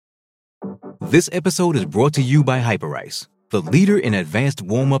This episode is brought to you by Hyperice, the leader in advanced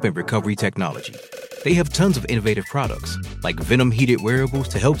warm-up and recovery technology. They have tons of innovative products, like Venom-heated wearables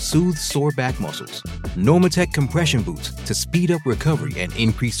to help soothe sore back muscles, Normatec compression boots to speed up recovery and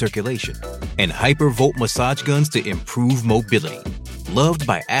increase circulation, and Hypervolt massage guns to improve mobility. Loved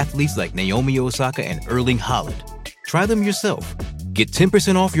by athletes like Naomi Osaka and Erling Haaland. Try them yourself. Get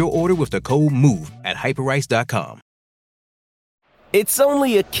 10% off your order with the code MOVE at hyperice.com. It's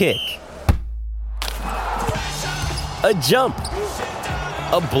only a kick, a jump,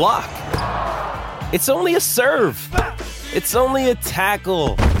 a block. It's only a serve. It's only a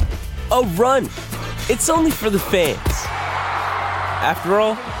tackle, a run. It's only for the fans. After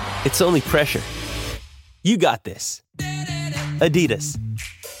all, it's only pressure. You got this. Adidas.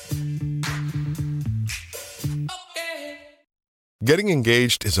 Getting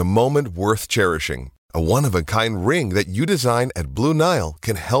engaged is a moment worth cherishing. A one-of-a-kind ring that you design at Blue Nile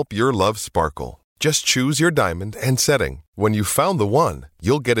can help your love sparkle. Just choose your diamond and setting. When you've found the one,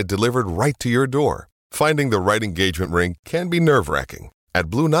 you'll get it delivered right to your door. Finding the right engagement ring can be nerve-wracking.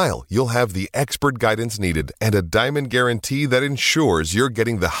 At Blue Nile, you'll have the expert guidance needed and a diamond guarantee that ensures you're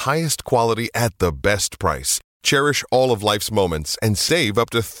getting the highest quality at the best price. Cherish all of life's moments and save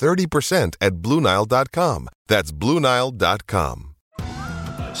up to 30% at BlueNile.com. That's BlueNile.com.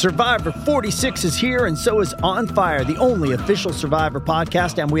 Survivor 46 is here, and so is On Fire, the only official Survivor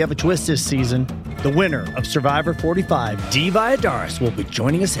podcast, and we have a twist this season. The winner of Survivor 45, Dee Valladares, will be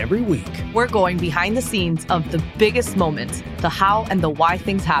joining us every week. We're going behind the scenes of the biggest moments, the how and the why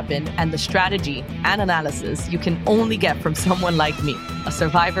things happen, and the strategy and analysis you can only get from someone like me, a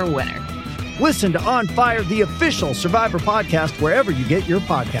Survivor winner. Listen to On Fire, the official Survivor podcast, wherever you get your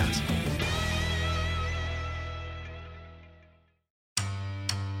podcasts.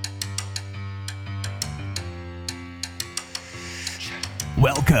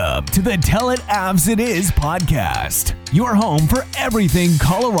 Welcome to the It Avs It Is podcast, your home for everything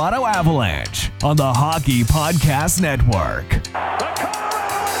Colorado Avalanche on the Hockey Podcast Network. The Colorado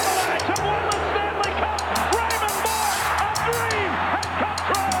Avalanche have won the Stanley Cup. Raymond Moore, a dream has come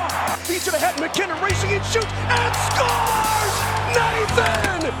true. Feeds it ahead, McKinnon racing and shoots and scores!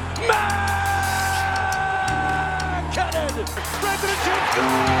 Nathan McKinnon! President scores!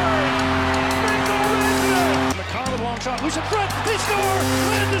 McCollum long shot, loose in front, they score!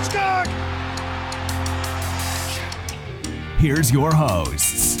 Landeskog! Here's your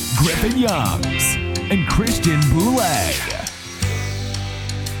hosts, Griffin Youngs and Christian Boulay.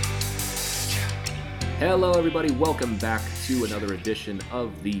 Hello, everybody. Welcome back to another edition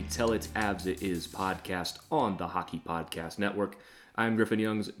of the It Avs It Is podcast on the Hockey Podcast Network. I'm Griffin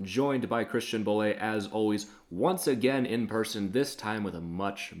Youngs, joined by Christian Boulay, as always, once again in person, this time with a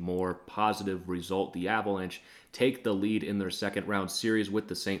much more positive result. The Avalanche take the lead in their second round series with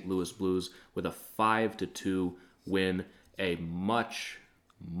the St. Louis Blues with a 5-2 win. A much,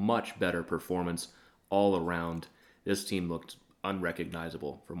 much better performance all around. This team looked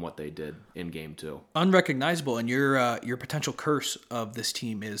unrecognizable from what they did in Game 2. Unrecognizable, and your potential curse of this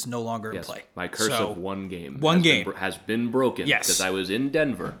team is no longer in play. My curse of one game. Has been broken. Yes. Because I was in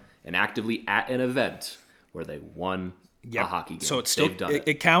Denver and actively at an event where they won a hockey game. So it's still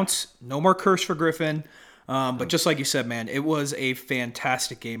it counts. No more curse for Griffin. But just like you said, man, it was a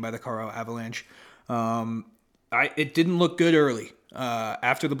fantastic game by the Colorado Avalanche. It didn't look good early.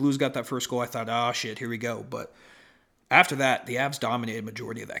 After the Blues got that first goal, I thought, oh shit, here we go. But after that, the Avs dominated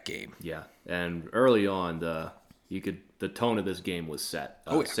majority of that game. Yeah, and early on, the tone of this game was set.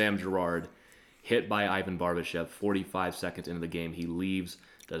 Sam Girard hit by Ivan Barbashev 45 seconds into the game. He leaves,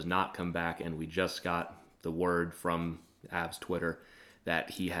 does not come back, and we just got the word from Avs Twitter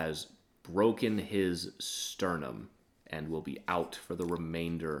that he has broken his sternum and will be out for the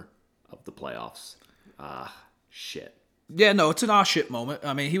remainder of the playoffs. Shit. Yeah, no, it's an shit moment.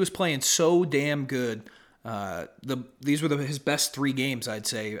 I mean, he was playing so damn good. These were his best 3 games, I'd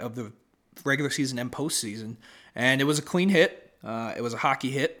say, of the regular season and postseason. And it was a clean hit. It was a hockey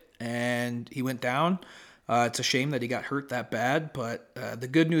hit, and he went down. It's a shame that he got hurt that bad, but the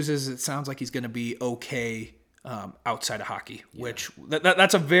good news is it sounds like he's going to be okay outside of hockey, which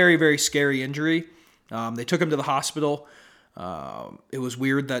that's a very, very scary injury. They took him to the hospital. It was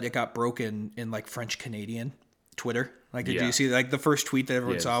weird that it got broken in like French Canadian Twitter. Like, did you see like the first tweet that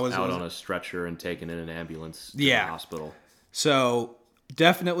everyone saw was out on a stretcher and taken in an ambulance to the hospital. So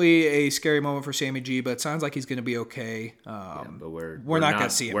definitely a scary moment for Sammy G, but it sounds like he's going to be okay. But we're not going to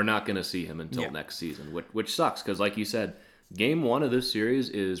see him. We're not going to see him until next season, which sucks because, like you said, Game 1 of this series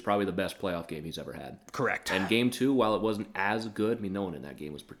is probably the best playoff game he's ever had. Correct. And Game 2, while it wasn't as good, I mean, no one in that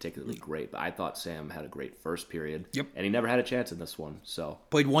game was particularly great, but I thought Sam had a great first period. Yep. And he never had a chance in this one. So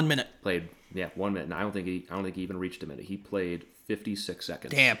Played 1 minute. Played 1 minute, and I don't think he even reached a minute. He played 56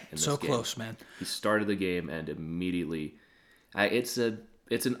 seconds. Damn, in this so game. close, man. He started the game and immediately, it's an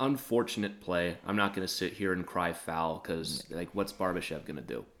unfortunate play. I'm not going to sit here and cry foul because what's Barbashev going to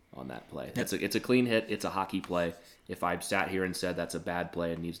do on that play? It's a clean hit. It's a hockey play. If I sat here and said that's a bad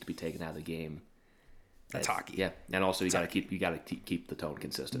play and needs to be taken out of the game, that's hockey. Yeah, and also you got to keep the tone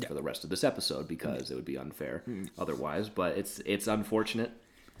consistent for the rest of this episode because it would be unfair otherwise. But it's unfortunate.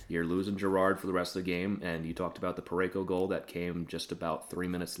 You're losing Girard for the rest of the game, and you talked about the Parayko goal that came just about 3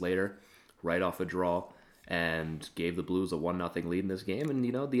 minutes later, right off a draw, and gave the Blues a 1-0 lead in this game. And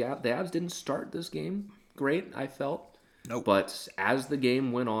the Avs didn't start this game great, I felt. Nope. But as the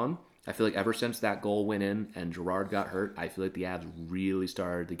game went on, I feel like ever since that goal went in and Girard got hurt, I feel like the Avs really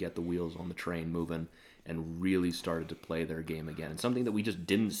started to get the wheels on the train moving and really started to play their game again. And something that we just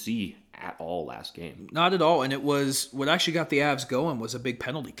didn't see at all last game. Not at all. And it was what actually got the Avs going was a big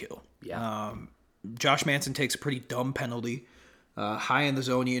penalty kill. Yeah. Josh Manson takes a pretty dumb penalty. High in the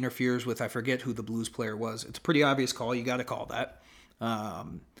zone, he interferes with, I forget who the Blues player was. It's a pretty obvious call. You got to call that.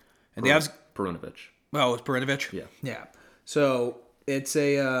 And the Avs... Perunovic. Oh, it's Perunovic? Yeah. Yeah. So it's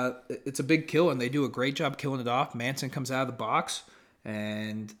a big kill, and they do a great job killing it off. Manson comes out of the box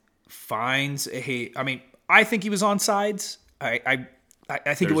and finds I think he was onside. I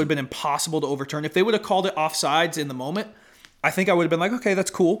think it would have been impossible to overturn. If they would have called it offsides in the moment, I think I would have been like, okay,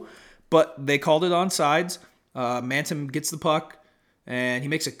 that's cool. But they called it onsides. Manson gets the puck, and he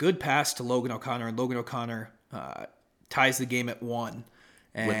makes a good pass to Logan O'Connor, and Logan O'Connor ties the game at 1.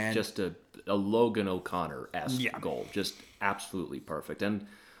 And with just a Logan O'Connor-esque goal. Just absolutely perfect. And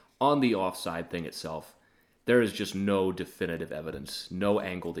on the offside thing itself, there is just no definitive evidence, no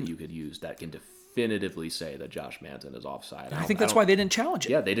angle that you could use that can definitively say that Josh Manson is offside. I think that's why they didn't challenge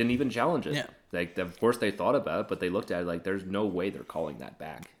it. Yeah, they didn't even challenge it. Yeah. Of course they thought about it, but they looked at it like there's no way they're calling that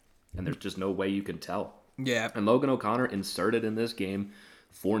back. And there's just no way you can tell. Yeah. And Logan O'Connor inserted in this game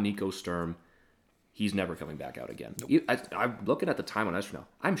for Nico Sturm. He's never coming back out again. Nope. I'm looking at the time on ice now.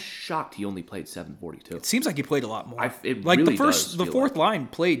 I'm shocked he only played 7:42. It seems like he played a lot more. The fourth line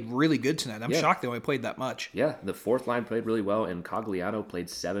played really good tonight. I'm shocked they only played that much. Yeah, the fourth line played really well, and Cogliano played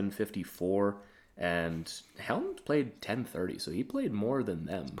 7:54, and Helm played 10:30, so he played more than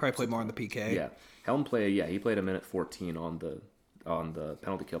them. Probably played more on the PK. Yeah, Helm he played a minute 14 on the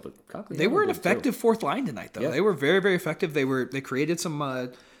penalty kill, but Cogliano they were an effective fourth line tonight, though. Yeah. They were very, very effective. They created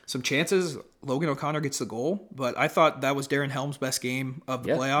some chances. Logan O'Connor gets the goal, but I thought that was Darren Helm's best game of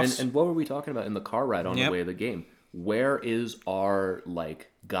the playoffs. And what were we talking about in the car ride on the way of the game? Where is our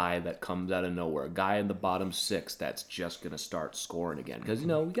guy that comes out of nowhere, a guy in the bottom 6 that's just gonna start scoring again? Because we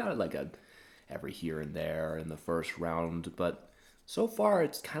got it every here and there in the first round, but so far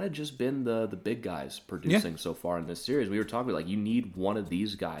it's kind of just been the big guys producing so far in this series. We were talking you need one of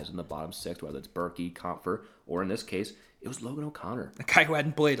these guys in the bottom 6, whether it's Berkey, Comfer, or in this case, it was Logan O'Connor. A guy who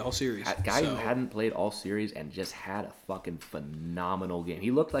hadn't played all series. Who hadn't played all series and just had a fucking phenomenal game. He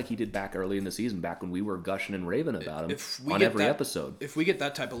looked like he did back early in the season, back when we were gushing and raving about him on every episode. If we get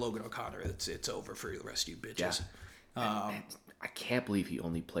that type of Logan O'Connor, it's over for the rest of you bitches. Yeah. I can't believe he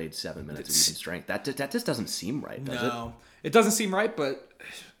only played 7 minutes of even strength. That just doesn't seem right, does it? No, it doesn't seem right, but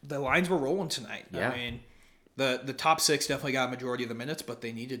the lines were rolling tonight. Yeah. I mean, the top 6 definitely got a majority of the minutes, but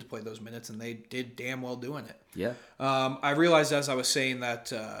they needed to play those minutes, and they did damn well doing it. Yeah. I realized as I was saying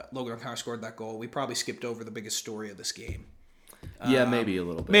that Logan O'Connor scored that goal, we probably skipped over the biggest story of this game. Yeah, maybe a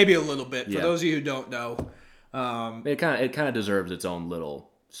little bit. Maybe a little bit. For those of you who don't know, it kind of deserves its own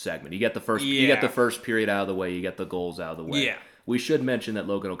little segment. You get the first period out of the way. You get the goals out of the way. Yeah. We should mention that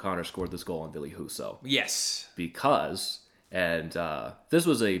Logan O'Connor scored this goal on Ville Husso. Yes. Because, and this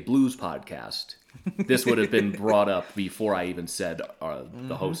was a Blues podcast. This would have been brought up before I even said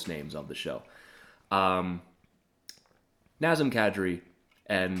the host names of the show. Nazem Kadri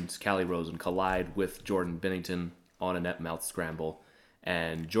and Callie Rosen collide with Jordan Binnington on a net mouth scramble.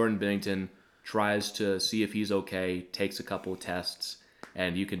 And Jordan Binnington tries to see if he's okay, takes a couple of tests,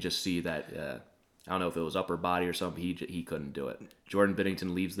 and you can just see that, I don't know if it was upper body or something, he couldn't do it. Jordan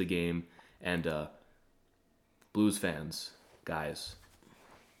Binnington leaves the game, and Blues fans, guys,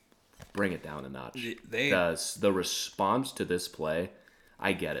 bring it down a notch. The response to this play,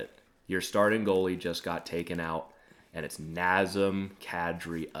 I get it. Your starting goalie just got taken out, and it's Nazem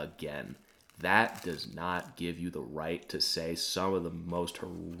Kadri again. That does not give you the right to say some of the most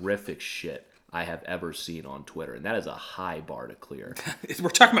horrific shit I have ever seen on Twitter, and that is a high bar to clear. We're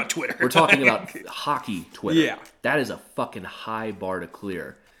talking about Twitter. We're talking about hockey Twitter. Yeah. That is a fucking high bar to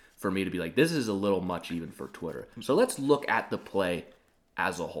clear for me to be like, this is a little much even for Twitter. So let's look at the play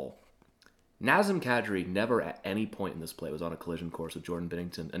as a whole. Nazem Kadri never at any point in this play was on a collision course with Jordan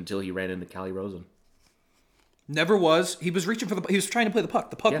Binnington until he ran into Calle Rosen. Never was. He was reaching for he was trying to play the puck.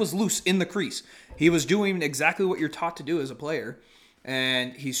 The puck was loose in the crease. He was doing exactly what you're taught to do as a player.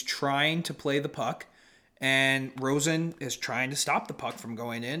 And he's trying to play the puck, and Rosen is trying to stop the puck from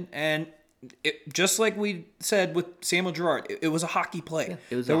going in. And just like we said with Samuel Girard, it was a hockey play. Yeah,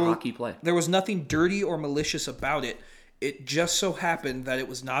 it was a hockey play. There was nothing dirty or malicious about it. It just so happened that it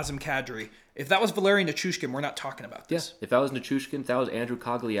was Nazem Kadri. If that was Valeri Nichushkin, we're not talking about this. Yeah, if that was Nichushkin, if that was Andrew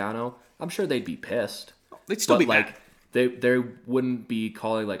Cogliano, I'm sure they'd be pissed. They'd still be like, mad. They wouldn't be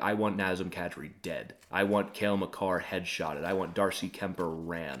calling, like, I want Nazem Kadri dead. I want Cale Makar headshotted. I want Darcy Kemper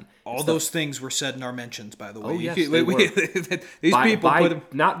ran. All those things were said in our mentions, by the way. Oh, yes, they were. These people put them...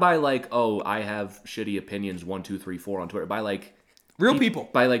 Not by, like, oh, I have shitty opinions 1, 2, 3, 4 on Twitter. By, like... Real people.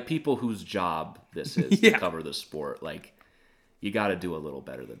 By, like, people whose job this is to cover the sport. Like, you got to do a little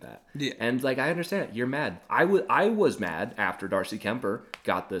better than that. Yeah. And, like, I understand. You're mad. I was mad after Darcy Kemper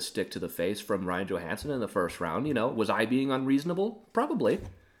got the stick to the face from Ryan Johansson in the first round. You know, was I being unreasonable? Probably.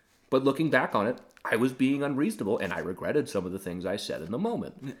 But looking back on it, I was being unreasonable, and I regretted some of the things I said in the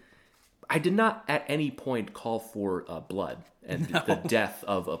moment. I did not at any point call for blood and the death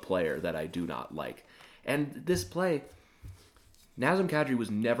of a player that I do not like. And this play, Nazem Kadri was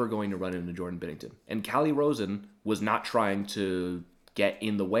never going to run into Jordan Binnington. And Calle Rosen was not trying to get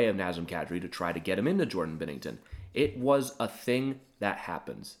in the way of Nazem Kadri to try to get him into Jordan Binnington. It was a thing that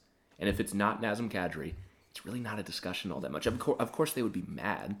happens. And if it's not Nazem Kadri, it's really not a discussion all that much. Of course they would be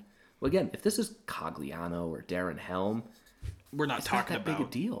mad. Well, again, if this is Cogliano or Darren Helm, we're not talking about big a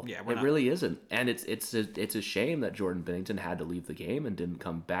deal. Yeah, it really isn't. And it's a shame that Jordan Binnington had to leave the game and didn't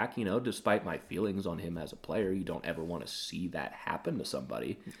come back. You know, despite my feelings on him as a player, you don't ever want to see that happen to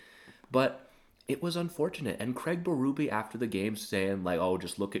somebody. But it was unfortunate. And Craig Berube after the game saying like, "Oh,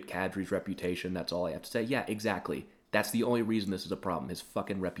 just look at Kadri's reputation. That's all I have to say." Yeah, exactly. That's the only reason this is a problem. His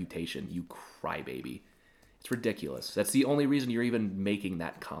fucking reputation. You crybaby. It's ridiculous. That's the only reason you're even making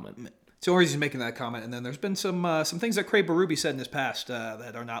that comment. It's the only reason he's making that comment. And then there's been some things that Craig Berube said in his past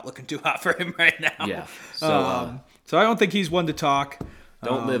that are not looking too hot for him right now. Yeah. So I don't think he's one to talk.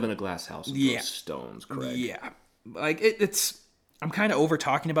 Don't live in a glass house with those stones, Craig. Yeah. Like, it's... I'm kind of over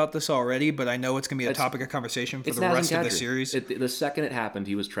talking about this already, but I know it's going to be a topic of conversation for the rest of the series. The second it happened,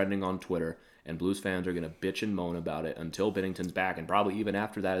 he was trending on Twitter, and Blues fans are going to bitch and moan about it until Binnington's back, and probably even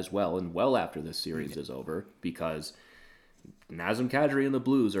after that as well, and well after this series is over, because Nazem Kadri and the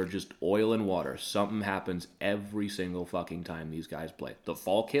Blues are just oil and water. Something happens every single fucking time these guys play. The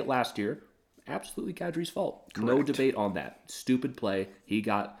fall kit last year, absolutely Kadri's fault. Correct. No debate on that. Stupid play. He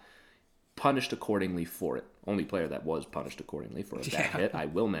got punished accordingly for it. Only player that was punished accordingly for a bad hit, I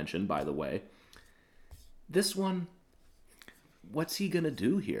will mention, by the way. This one, what's he going to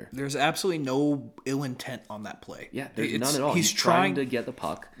do here? There's absolutely no ill intent on that play. Yeah, there's none at all. He's trying to get the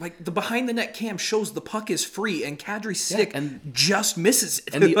puck. Like, the behind-the-net cam shows the puck is free, and Kadri's stick just misses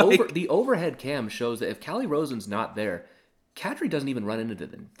it. And the overhead cam shows that if Calle Rosen's not there, Kadri doesn't even run into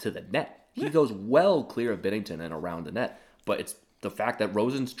the net. He goes well clear of Binnington and around the net. But it's the fact that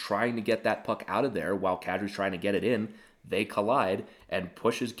Rosen's trying to get that puck out of there while Kadri's trying to get it in, they collide and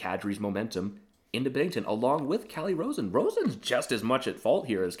pushes Kadri's momentum into Binnington along with Calle Rosen. Rosen's just as much at fault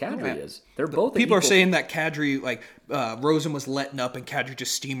here as Kadri is. They're both people are saying that Kadri, like, Rosen was letting up and Kadri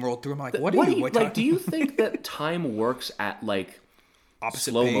just steamrolled through him. Like, what are you like? Do you think that time works at like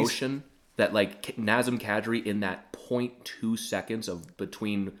opposite slow pace? Motion? That like Nazem Kadri in that 0.2 seconds of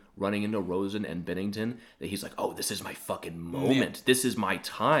between running into Rosen and Binnington, that he's like, oh, this is my fucking moment. Yeah. This is my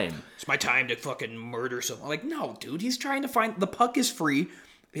time. It's my time to fucking murder someone. Like, no, dude, he's trying to find... The puck is free.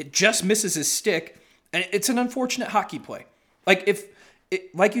 It just misses his stick. And it's an unfortunate hockey play. Like,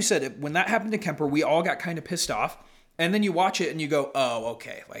 like you said, when that happened to Kemper, we all got kind of pissed off. And then you watch it and you go, oh,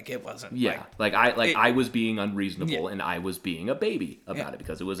 okay. Like, it wasn't... Yeah, I was being unreasonable and I was being a baby about it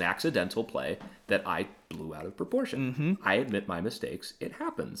because it was accidental play that I blew out of proportion. Mm-hmm. I admit my mistakes. It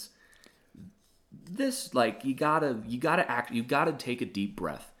happens. This, like, you gotta take a deep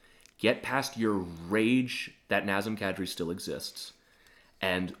breath. Get past your rage that Nazem Kadri still exists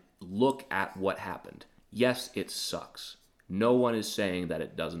and look at what happened. Yes, it sucks. No one is saying that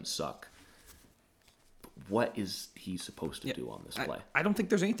it doesn't suck. What is he supposed to do on this play? I don't think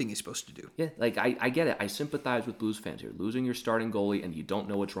there's anything he's supposed to do. Yeah, like, I get it. I sympathize with Blues fans here. Losing your starting goalie and you don't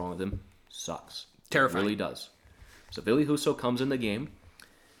know what's wrong with him sucks. Terrifying. It really does. So Ville Husso comes in the game.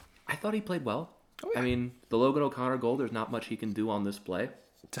 I thought he played well. Oh, yeah. I mean, the Logan O'Connor goal, there's not much he can do on this play.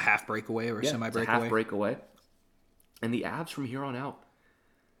 It's a half breakaway or a semi-breakaway. It's a half breakaway. And the Avs from here on out,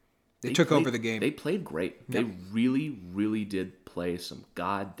 They took over the game. They played great. Yep. They really, really did play some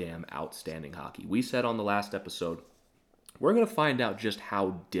goddamn outstanding hockey. We said on the last episode, we're going to find out just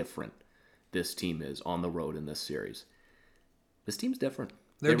how different this team is on the road in this series. This team's different.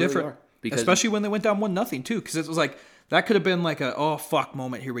 They're They really different. are. Because Especially when they went down 1-0 too, because it was like, that could have been like a, oh, fuck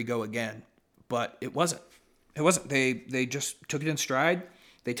moment, here we go again. But it wasn't. It wasn't. They just took it in stride.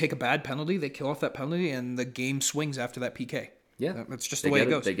 They take a bad penalty, they kill off that penalty, and the game swings after that PK. Yeah, that's just the way it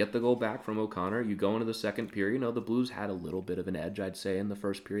goes. They get the goal back from O'Connor. You go into the second period. The Blues had a little bit of an edge, I'd say, in the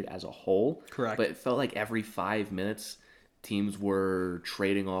first period as a whole. Correct. But it felt like every 5 minutes, teams were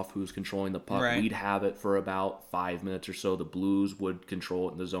trading off who's controlling the puck. Right. We'd have it for about 5 minutes or so. The Blues would control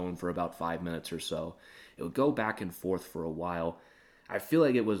it in the zone for about 5 minutes or so. It would go back and forth for a while. I feel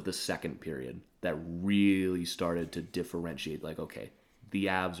like it was the second period that really started to differentiate. Like, okay, the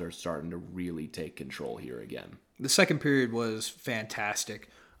Avs are starting to really take control here again. The second period was fantastic.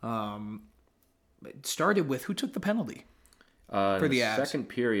 It started with, who took the penalty for the Avs? Second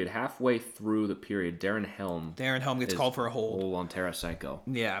period, halfway through the period, Darren Helm Gets called for a hold. Hold on Tarasenko.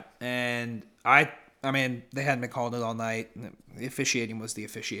 Yeah, and I mean, they hadn't been calling it all night. The officiating was the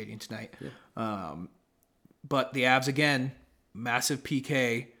officiating tonight. Yeah. But the Avs, again, massive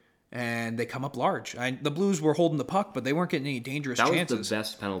PK, and they come up large. The Blues were holding the puck, but they weren't getting any dangerous chances. That was the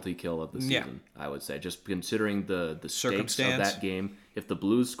best penalty kill of the season, I would say. Just considering the stakes of that game. If the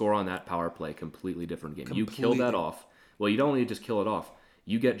Blues score on that power play, completely different game. You kill that off. Well, you don't need to just kill it off.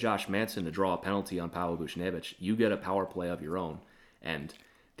 You get Josh Manson to draw a penalty on Pavel Buchnevich. You get a power play of your own. And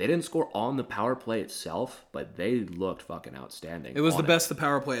they didn't score on the power play itself, but they looked fucking outstanding. It was the best the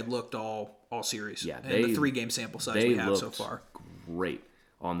power play had looked all series. Yeah, and the 3-game sample size we have so far. Great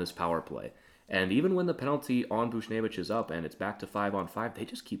on this power play. And even when the penalty on Buchnevich is up and it's back to 5-on-5, they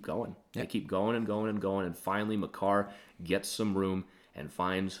just keep going. Yep. They keep going and going and going. And finally, Makar gets some room and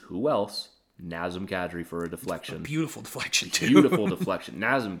finds who else? Nazem Kadri for a deflection. Beautiful deflection, too. Beautiful deflection.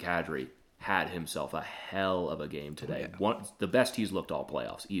 Nazem Kadri had himself a hell of a game today. The best he's looked all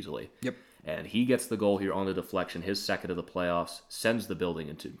playoffs, easily. Yep. And he gets the goal here on the deflection, his second of the playoffs, sends the building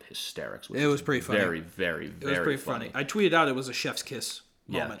into hysterics. It was pretty funny. Very, very, very funny. It was pretty funny. I tweeted out it was a chef's kiss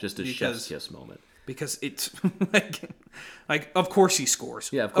moment. Yeah, just a chef's kiss moment. Because it's like of course he scores.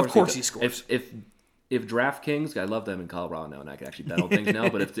 Yeah, of course he scores. If DraftKings, I love them in Colorado now, and I can actually bet on things now,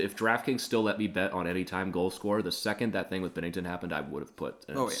 but if DraftKings still let me bet on any time goal scorer, the second that thing with Binnington happened, I would have put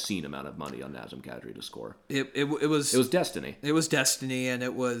an obscene amount of money on Nazem Kadri to score. It was destiny. It was destiny, and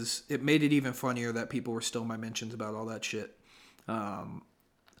it made it even funnier that people were still my mentions about all that shit. But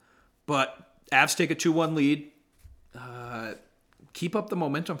Avs take a 2-1 lead. Keep up the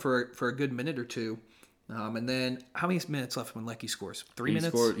momentum for a good minute or two. And then, how many minutes left when Lecky scores? 3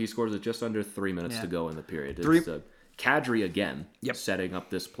 minutes? He scores with just under 3 minutes to go in the period. It's Kadri again, setting up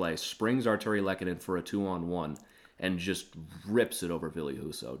this play, springs Arturi Lehkonen for a 2-on-1, and just rips it over Ville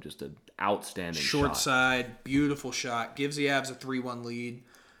Husso. Just an outstanding shot. Short side, beautiful shot. Gives the Avs a 3-1 lead.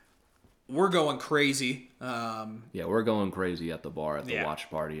 We're going crazy. We're going crazy at the bar, at the watch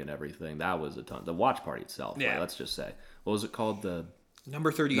party and everything. That was a ton. The watch party itself, let's just say. What was it called? The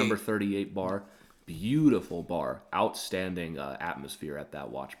Number 38. Number 38 bar. Beautiful bar. Outstanding atmosphere at that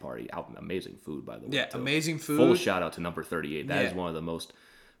watch party. Amazing food, by the way. Yeah, too. Amazing food. Full shout out to Number 38. That is one of the most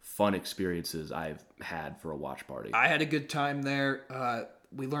fun experiences I've had for a watch party. I had a good time there.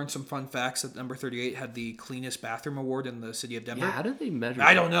 We learned some fun facts that Number 38 had the cleanest bathroom award in the city of Denver. Yeah, how did they measure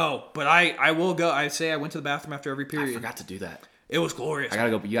I don't know, but I will go. I say I went to the bathroom after every period. I forgot to do that. It was glorious. I gotta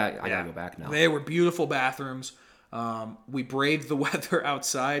go. Yeah, I gotta go back now. They were beautiful bathrooms. We braved the weather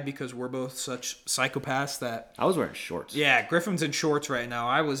outside because we're both such psychopaths that... I was wearing shorts. Yeah, Griffin's in shorts right now.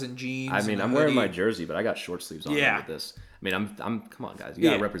 I was in jeans. I mean, I'm wearing my jersey, but I got short sleeves on with this. I mean, I'm come on, guys. You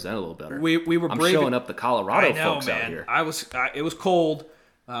gotta represent a little better. We were I'm showing up the Colorado folks out here. It was cold,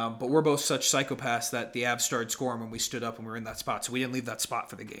 but we're both such psychopaths that the Avs started scoring when we stood up and we were in that spot, so we didn't leave that spot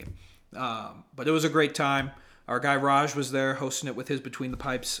for the game. But it was a great time. Our guy Raj was there hosting it with his Between the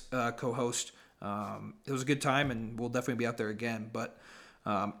Pipes co-host. It was a good time, and we'll definitely be out there again. But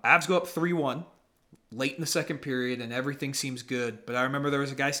Avs go up 3-1 late in the second period, and everything seems good. But I remember there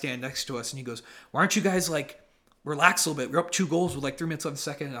was a guy standing next to us, and he goes, "Why aren't you guys, relax a little bit? We're up 2 goals with 3 minutes left in the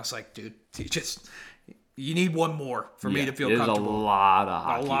second." And I was like, dude, you need one more for me to feel comfortable. There's a lot of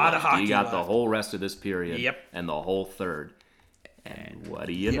hockey. A lot of hockey You got left. the whole rest of this period and the whole third. And what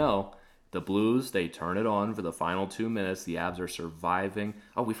do you know? The Blues, they turn it on for the final 2 minutes. The Avs are surviving.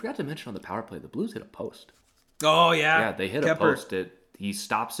 Oh, we forgot to mention on the power play, the Blues hit a post. Oh, yeah. Yeah, they hit a post. he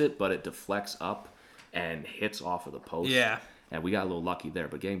stops it, but it deflects up and hits off of the post. Yeah. And we got a little lucky there.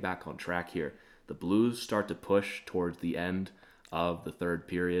 But getting back on track here, the Blues start to push towards the end of the third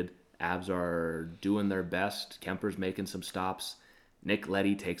period. Avs are doing their best. Kemper's making some stops. Nick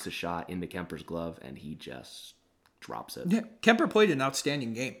Leddy takes a shot into Kemper's glove, and he just drops it. Yeah, Kemper played an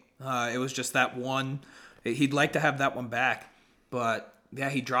outstanding game. It was just that one. He'd like to have that one back, but yeah,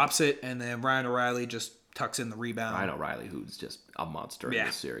 he drops it, and then Ryan O'Reilly just tucks in the rebound. Ryan O'Reilly, who's just a monster in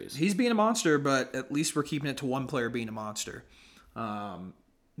this series. He's being a monster, but at least we're keeping it to one player being a monster.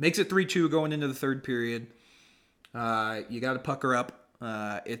 Makes it 3-2 going into the third period. You got to pucker up.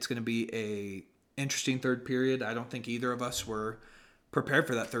 It's going to be a interesting third period. I don't think either of us were prepared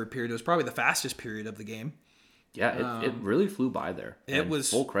for that third period. It was probably the fastest period of the game. Yeah, it really flew by there. It was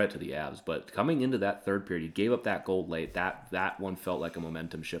full credit to the Avs, but coming into that third period, he gave up that goal late. That one felt like a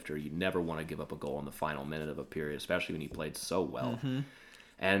momentum shifter. You never want to give up a goal in the final minute of a period, especially when he played so well. Mm-hmm.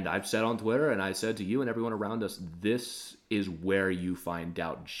 And I've said on Twitter, and I said to you and everyone around us, this is where you find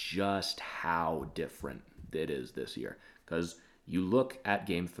out just how different it is this year. Because you look at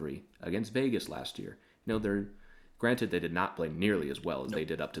Game 3 against Vegas last year. You know, granted they did not play nearly as well as they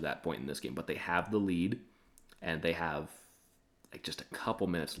did up to that point in this game, but they have the lead. And they have like just a couple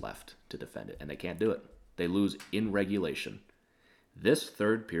minutes left to defend it, and they can't do it. They lose in regulation. This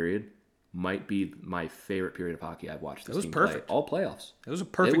third period might be my favorite period of hockey I've watched this team play all playoffs. It was a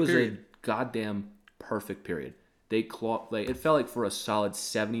perfect period. It was a goddamn perfect period. It felt like for a solid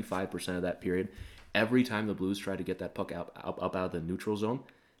 75% of that period, every time the Blues tried to get that puck up out of the neutral zone,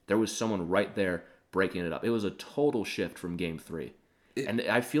 there was someone right there breaking it up. It was a total shift from Game 3. And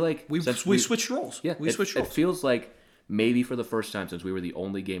I feel like we switched roles. Yeah, we switched roles. It feels like maybe for the first time since we were the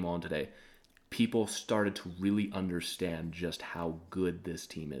only game on today, people started to really understand just how good this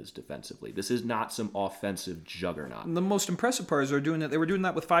team is defensively. This is not some offensive juggernaut. The most impressive part is they were doing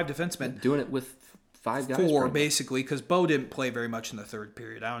that with 5 defensemen. Doing it with 5 guys. 4, basically, because Bo didn't play very much in the third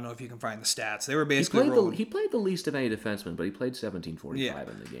period. I don't know if you can find the stats. They were basically he played the least of any defenseman, but he played 17:45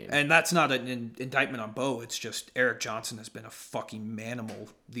 in the game. And that's not an indictment on Bo. It's just Eric Johnson has been a fucking manimal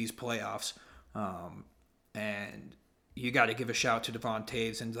these playoffs. And you got to give a shout to Devon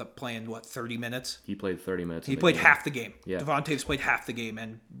Taves. Ended up playing, 30 minutes? He played 30 minutes. He played half the game. Yeah. Devon Taves played half the game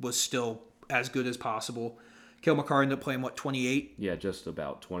and was still as good as possible. Kale McCarr ended up playing, 28? Yeah, just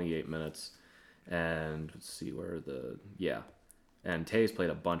about 28 minutes. And let's see and Taves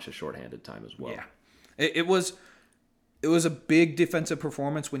played a bunch of shorthanded time as well. Yeah, it was a big defensive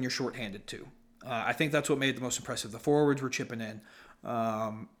performance when you're shorthanded too. I think that's what made it the most impressive. The forwards were chipping in.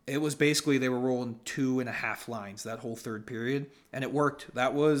 It was basically they were rolling 2.5 lines that whole third period, and it worked.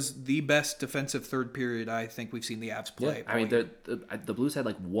 That was the best defensive third period I think we've seen the Avs play. Yeah, I mean, the Blues had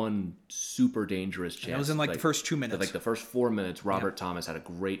one super dangerous chance. And it was in the first 2 minutes. The first 4 minutes, Robert Thomas had a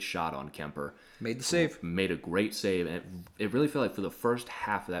great shot on Kemper. Made the save. Made a great save, and it really felt like for the first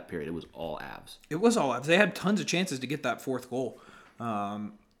half of that period, it was all Avs. It was all Avs. They had tons of chances to get that fourth goal.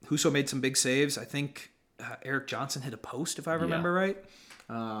 Husso made some big saves. I think Eric Johnson hit a post, if I remember right.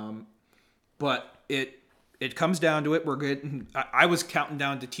 But it comes down to it. We're good. I was counting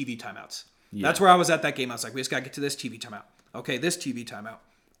down to TV timeouts. Yeah. That's where I was at that game. I was like, we just got to get to this TV timeout. Okay, this TV timeout.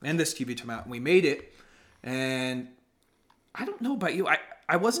 And this TV timeout. And we made it. And I don't know about you.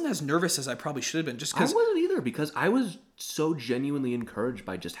 I wasn't as nervous as I probably should have been. Just because I wasn't either, because I was so genuinely encouraged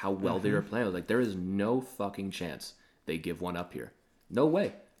by just how well they were playing. I was like, there is no fucking chance they give one up here. No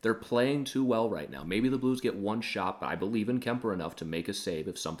way. They're playing too well right now. Maybe the Blues get one shot, but I believe in Kemper enough to make a save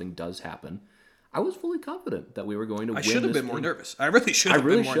if something does happen. I was fully confident that we were going to win. I should have been more nervous. I really should have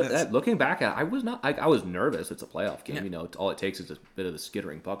been more nervous. Looking back at it, I was not. I was nervous. It's a playoff game. Yeah. All it takes is a bit of the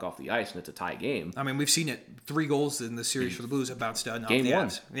skittering puck off the ice, and it's a tie game. I mean, we've seen it. 3 goals in the series for the Blues have bounced out. Game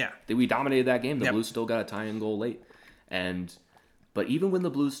 1. Yeah. We dominated that game. The Blues still got a tying goal late. But even when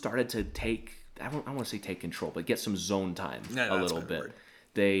the Blues started to take, I don't want to say take control, but get some zone time a little bit,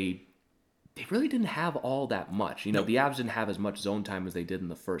 they really didn't have all that much. The Avs didn't have as much zone time as they did in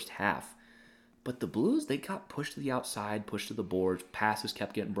the first half. But the Blues, they got pushed to the outside, pushed to the boards, passes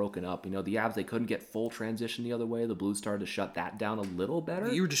kept getting broken up. The Avs, they couldn't get full transition the other way. The Blues started to shut that down a little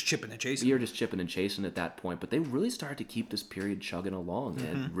better. You were just chipping and chasing. You were just chipping and chasing at that point. But they really started to keep this period chugging along.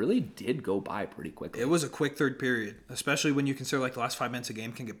 And it really did go by pretty quickly. It was a quick third period, especially when you consider the last 5 minutes of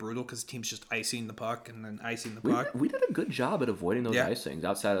game can get brutal because the team's just icing the puck and then icing the puck. We did a good job at avoiding those icings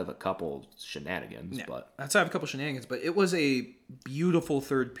outside of a couple shenanigans. Yeah, outside of a couple shenanigans. But it was a beautiful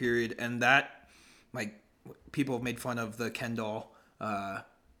third period, and that, people have made fun of the Kendall,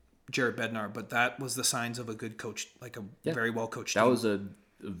 Jared Bednar, but that was the signs of a good coach, a very well coached team. That was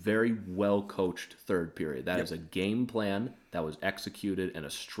a very well-coached third period. That is a game plan that was executed and a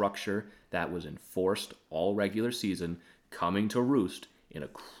structure that was enforced all regular season, coming to roost in a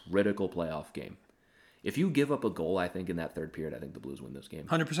critical playoff game. If you give up a goal, I think, in that third period, I think the Blues win this game.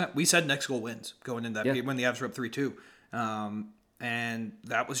 100%. We said next goal wins going into that period when the Avs were up 3-2. And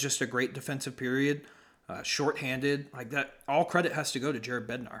that was just a great defensive period. Shorthanded, like that. All credit has to go to Jared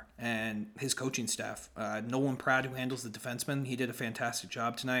Bednar and his coaching staff. Nolan Pratt, who handles the defenseman, he did a fantastic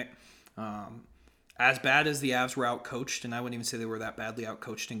job tonight. As bad as the Avs were out-coached, and I wouldn't even say they were that badly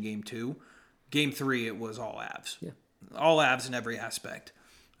out-coached in Game 2, Game 3, it was all Avs. Yeah. All Avs in every aspect.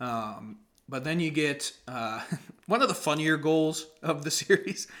 But then you get one of the funnier goals of the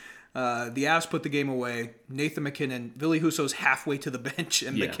series. The Avs put the game away. Nathan McKinnon, Ville Husso's halfway to the bench,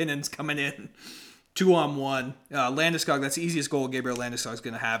 and McKinnon's coming in 2-on-1. Landeskog, that's the easiest goal Gabriel Landeskog's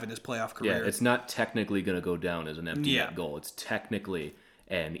going to have in his playoff career. Yeah, it's not technically going to go down as an empty net goal. It's technically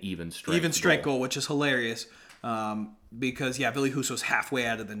an even strength Even strength goal, which is hilarious because, Ville Husso's halfway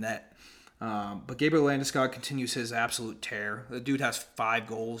out of the net. But Gabriel Landeskog continues his absolute tear. The dude has 5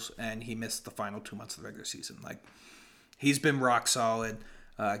 goals, and he missed the final 2 months of the regular season. Like, he's been rock solid.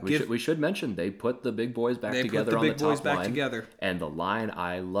 We should mention they put the big boys back together on the top line. And the line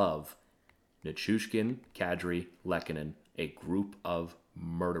I love, Nichushkin, Kadri, Lehkonen, a group of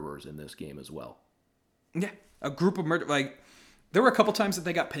murderers in this game as well. Yeah, a group of murder. Like, there were a couple times that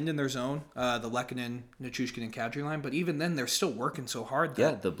they got pinned in their zone, the Lehkonen, Nichushkin, and Kadri line, but even then, they're still working so hard.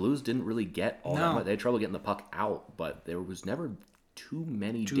 The Blues didn't really get all that much. They had trouble getting the puck out, but there was never too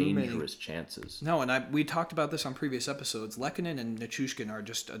many dangerous chances. No, and we talked about this on previous episodes. Lehkonen and Nichushkin are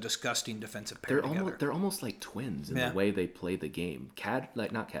just a disgusting defensive pair together. They're almost like twins in the way they play the game.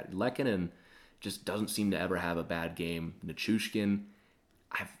 Lehkonen just doesn't seem to ever have a bad game. Nichushkin,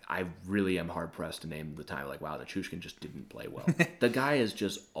 I really am hard-pressed to name the time. Like, wow, Nichushkin just didn't play well. The guy is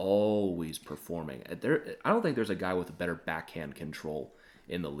just always performing. I don't think there's a guy with a better backhand control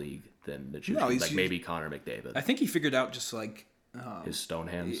in the league than Nichushkin. No, maybe Connor McDavid. I think he figured out just like... his stone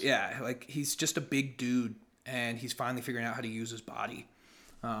hands. Yeah, like he's just a big dude, and he's finally figuring out how to use his body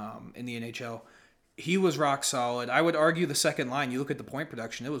in the NHL. He was rock solid. I would argue the second line, you look at the point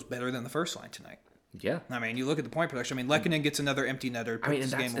production, it was better than the first line tonight. Yeah. I mean, you look at the point production. I mean, Lehkonen gets another empty netter.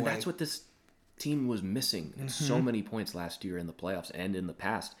 And that's what this team was missing in so many points last year in the playoffs and in the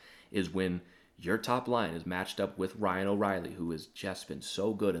past, is when your top line is matched up with Ryan O'Reilly, who has just been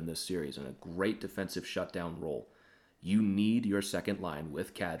so good in this series and a great defensive shutdown role. You need your second line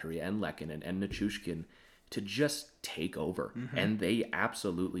with Kadri and Lehkonen and Nichushkin to just take over. And they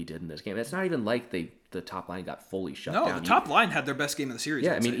absolutely did in this game. It's not even like the top line got fully shut down. No, the top line had their best game of the series.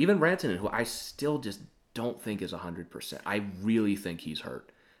 Yeah, I mean, even Rantanen, who I still just don't think is 100%. I really think he's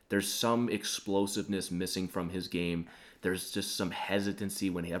hurt. There's some explosiveness missing from his game. There's just some hesitancy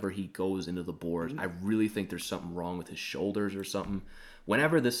whenever he goes into the boards. I really think there's something wrong with his shoulders or something.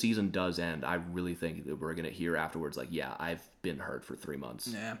 Whenever this season does end, I really think that we're going to hear afterwards, like, yeah, I've been hurt for 3 months.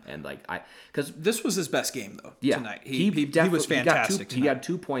 Yeah. And, because this was his best game, though, tonight. He was fantastic. He had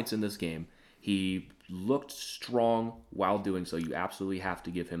 2 points in this game. He looked strong while doing so. You absolutely have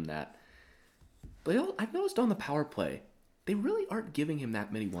to give him that. But I've noticed on the power play, they really aren't giving him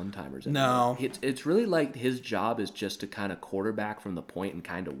that many one-timers anymore. No. It's really like his job is just to kind of quarterback from the point and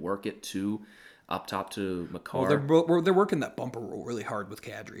kind of work it to up top to McCarr. Well, they're working that bumper roll really hard with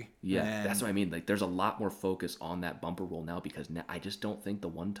Kadri. Yeah, and that's what I mean. Like, there's a lot more focus on that bumper roll now because I just don't think the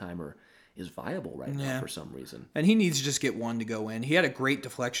one-timer is viable right now for some reason. And he needs to just get one to go in. He had a great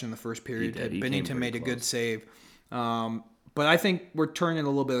deflection in the first period. Binnington made a good save. But I think we're turning a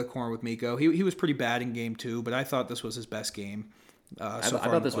little bit of the corner with Mikko. He was pretty bad in Game 2, but I thought this was his best game. I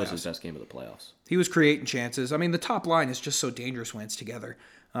thought this was his best game of the playoffs. He was creating chances. I mean, the top line is just so dangerous when it's together.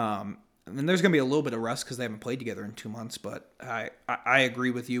 And there's going to be a little bit of rust because they haven't played together in 2 months. But I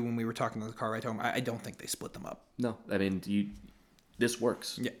agree with you when we were talking to the car ride home. I don't think they split them up. No, I mean, this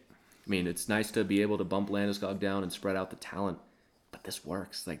works. Yeah. I mean, it's nice to be able to bump Landeskog down and spread out the talent, but this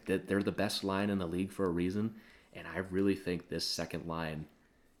works. Like, they're the best line in the league for a reason, and I really think this second line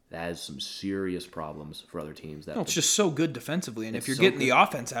that has some serious problems for other teams. It's just so good defensively, and if you're getting the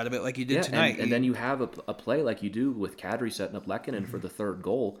offense out of it like you did tonight. And then you have a play like you do with Kadri setting up Lehkonen for the third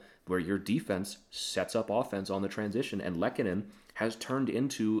goal, where your defense sets up offense on the transition, and Lehkonen has turned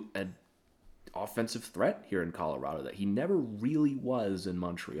into an offensive threat here in Colorado that he never really was in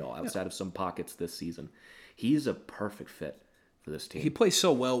Montreal outside of some pockets this season. He's a perfect fit for this team. He plays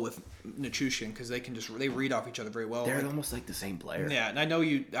so well with Nichushkin because they read off each other very well. They're almost like the same player. Yeah, and I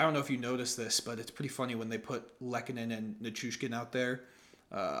don't know if you noticed this, but it's pretty funny when they put Lehkonen and Nichushkin out there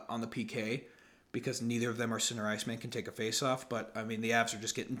on the PK. because neither of them are center icemen, can take a faceoff. But, I mean, the Avs are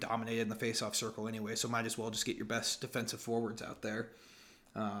just getting dominated in the faceoff circle anyway, so might as well just get your best defensive forwards out there.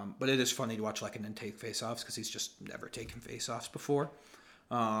 But it is funny to watch Lehkonen take faceoffs because he's just never taken faceoffs before.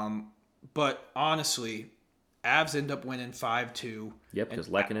 But honestly, Avs end up winning 5-2. Yep, because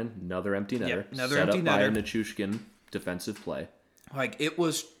Lehkonen, another empty netter. Yep, another set empty up netter. by a Nichushkin defensive play. Like, it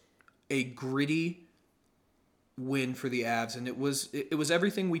was a gritty win for the Avs, and it was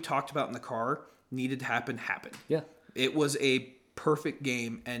everything we talked about in the car needed to happen. Yeah. It was a perfect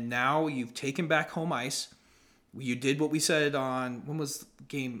game, and now you've taken back home ice. You did what we said on, when was the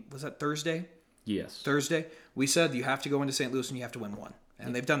game? Was that Thursday? Yes. Thursday. We said you have to go into St. Louis and you have to win one.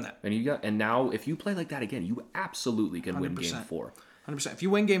 And they've done that. And now if you play like that again, you absolutely can win game 4. 100%. If you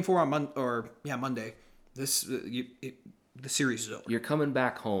win game 4 on Monday, the series is over. You're coming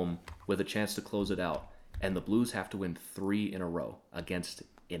back home with a chance to close it out, and the Blues have to win 3 in a row against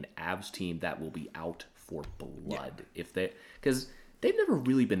an Avs team that will be out for blood because they've never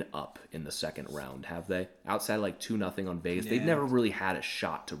really been up in the second round, have they? Outside like 2-0 on Vegas, they've never really had a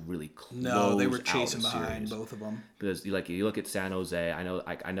shot to really close. No, they were out chasing a behind series. both of them. Because you look at San Jose.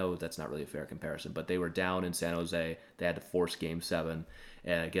 I know that's not really a fair comparison, but they were down in San Jose. They had to force Game 7,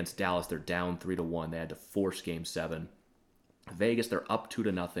 and against Dallas, they're down 3-1. They had to force Game 7. Vegas, they're up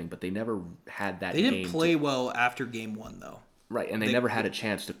 2-0, but they never had that. They didn't game play well after Game 1 though. Right, and they never had a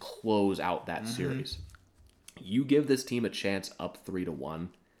chance to close out that series. You give this team a chance up 3-1.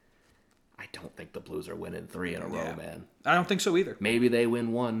 I don't think the Blues are winning 3 in a row, man. I don't think so either. Maybe they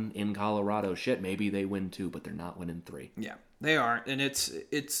win 1 in Colorado. Shit, maybe they win 2, but they're not winning 3. Yeah, they aren't, and it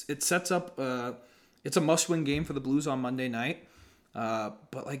sets up. It's a must-win game for the Blues on Monday night.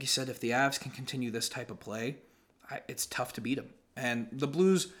 But like you said, if the Avs can continue this type of play, it's tough to beat them. And the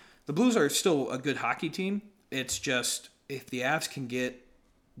Blues are still a good hockey team. It's just if the Avs can get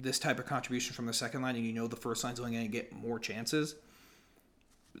this type of contribution from the second line, and you know the first line's only going to get more chances,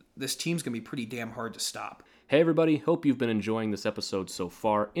 this team's going to be pretty damn hard to stop. Hey everybody, hope you've been enjoying this episode so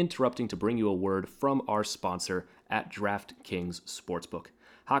far. Interrupting to bring you a word from our sponsor at DraftKings Sportsbook.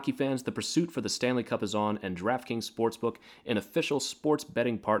 Hockey fans, the pursuit for the Stanley Cup is on, and DraftKings Sportsbook, an official sports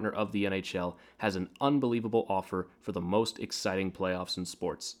betting partner of the NHL, has an unbelievable offer for the most exciting playoffs in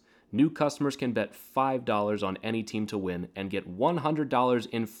sports. New customers can bet $5 on any team to win and get $100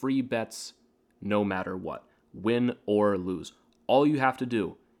 in free bets no matter what, win or lose. All you have to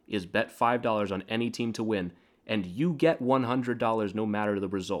do is bet $5 on any team to win, and you get $100 no matter the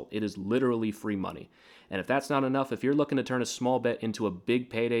result. It is literally free money. And if that's not enough, if you're looking to turn a small bet into a big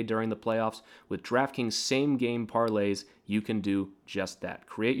payday during the playoffs, with DraftKings same-game parlays, you can do just that.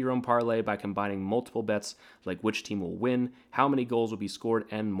 Create your own parlay by combining multiple bets, like which team will win, how many goals will be scored,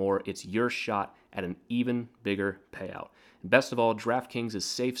 and more. It's your shot at an even bigger payout. And best of all, DraftKings is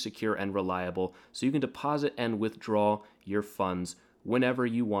safe, secure, and reliable, so you can deposit and withdraw your funds whenever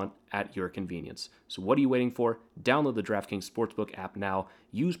you want at your convenience. So what are you waiting for? Download the DraftKings Sportsbook app now.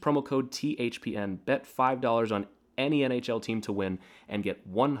 Use promo code THPN. Bet $5 on any NHL team to win and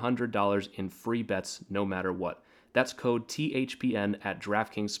get $100 in free bets no matter what. That's code THPN at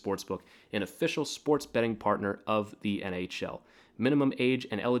DraftKings Sportsbook, an official sports betting partner of the NHL. Minimum age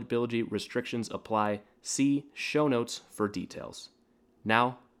and eligibility restrictions apply. See show notes for details.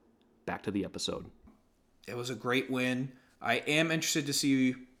 Now, back to the episode. It was a great win. I am interested to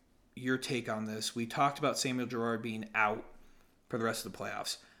see your take on this. We talked about Samuel Girard being out for the rest of the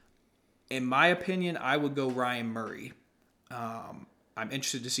playoffs. In my opinion, I would go Ryan Murray. I'm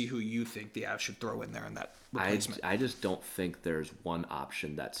interested to see who you think the Avs should throw in there in that replacement. I just don't think there's one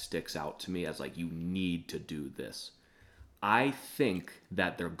option that sticks out to me as like, you need to do this. I think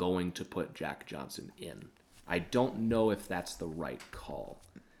that they're going to put Jack Johnson in. I don't know if that's the right call.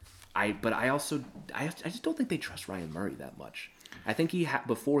 I just don't think they trust Ryan Murray that much. I think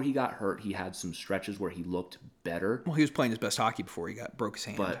before he got hurt, he had some stretches where he looked better. Well, he was playing his best hockey before he broke his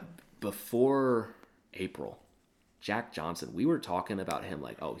hand. But before April, Jack Johnson, we were talking about him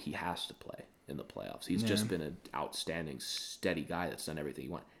like, oh, he has to play in the playoffs. He's just been an outstanding, steady guy that's done everything he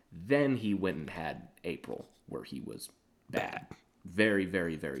wants. Then he went and had April where he was bad. Very,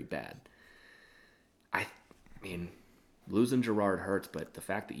 very, very bad. I mean, losing Girard hurts, but the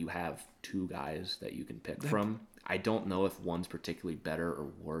fact that you have 2 guys that you can pick from, I don't know if one's particularly better or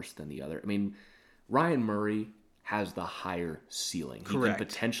worse than the other. I mean, Ryan Murray has the higher ceiling. Correct. He can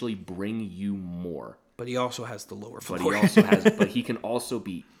potentially bring you more. But he also has the lower floor. But he can also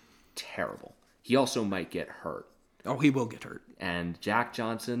be terrible. He also might get hurt. Oh, he will get hurt. And Jack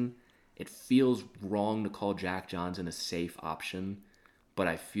Johnson, it feels wrong to call Jack Johnson a safe option but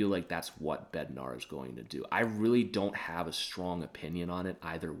I feel like that's what Bednar is going to do. I really don't have a strong opinion on it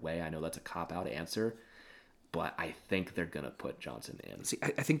either way. I know that's a cop-out answer, but I think they're going to put Johnson in. See,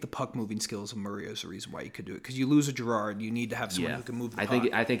 I think the puck-moving skills of Murray is the reason why you could do it. Because you lose a Girard, you need to have someone who can move the puck.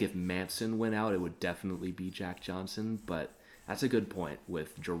 I think if Manson went out, it would definitely be Jack Johnson, but that's a good point.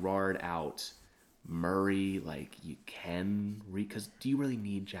 With Girard out, Murray, like, you can because do you really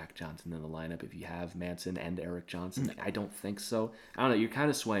need Jack Johnson in the lineup if you have Manson and Eric Johnson? No. I don't think so. I don't know. You're kind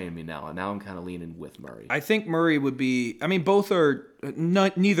of swaying me now, and now I'm kind of leaning with Murray. I think Murray would be. I mean, both are.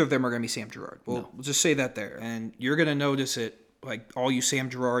 Neither of them are going to be Sam Girard. We'll just say that there, and you're going to notice it. Like all you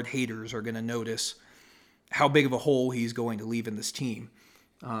Sam Girard haters are going to notice how big of a hole he's going to leave in this team.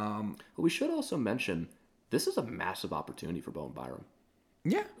 We should also mention this is a massive opportunity for Bowen Byram.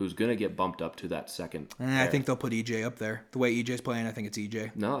 Yeah. Who's going to get bumped up to that second. I think they'll put EJ up there. The way EJ's playing, I think it's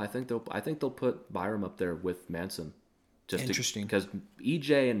EJ. No, I think they'll put Byram up there with Manson. Interesting. Because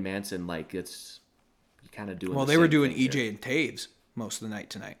EJ and Manson, like, it's you kind of doing. Well, they were doing EJ and Taves most of the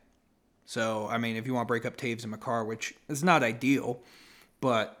night tonight. So, I mean, if you want to break up Taves and Makar, which is not ideal,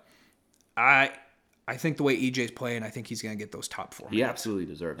 but I think the way EJ's playing, I think he's going to get those top 4 minutes. He absolutely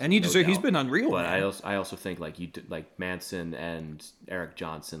deserves it. And he's been unreal. But man. I also think like Manson and Eric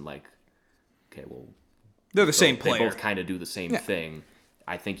Johnson, like, okay, well, they're the same player. They both kind of do the same thing.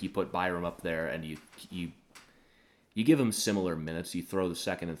 I think you put Byram up there and you give them similar minutes. You throw the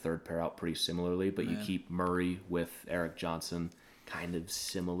second and third pair out pretty similarly, but you keep Murray with Eric Johnson, kind of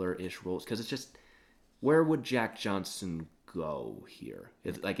similar-ish roles. Because it's just, where would Jack Johnson go here?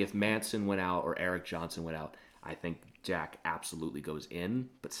 If Manson went out or Eric Johnson went out, I think Jack absolutely goes in.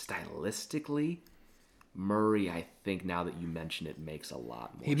 But stylistically, Murray, I think now that you mention it, makes a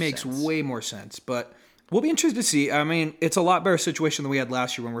lot more sense. He makes way more sense, but we'll be interested to see. I mean, it's a lot better situation than we had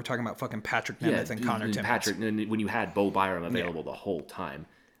last year when we were talking about fucking Patrick Nemeth and Connor Timmins. When you had Bo Byram available the whole time.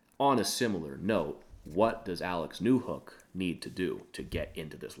 On a similar note, what does Alex Newhook need to do to get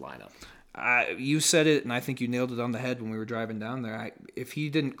into this lineup? You said it, and I think you nailed it on the head when we were driving down there. If he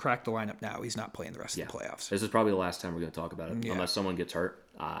didn't crack the lineup now, he's not playing the rest of the playoffs. This is probably the last time we're going to talk about it, unless someone gets hurt.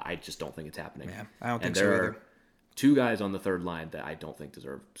 I just don't think it's happening. Yeah, I don't think so either. There are 2 guys on the third line that I don't think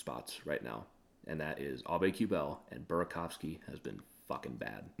deserve spots right now, and that is Abe Kubel, and Burakovsky has been fucking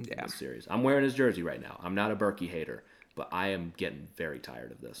bad in this series. I'm wearing his jersey right now. I'm not a Berkey hater, but I am getting very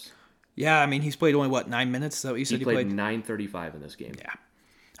tired of this. Yeah, I mean, he's played only, 9 minutes? Is that what you said he played? He played 9:35 in this game. Yeah.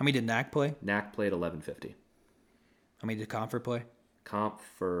 How many did Knack play? Knack played 11:50. How many did Comfort play?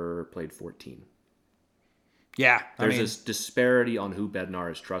 Comfort played 14. Yeah. There's this disparity on who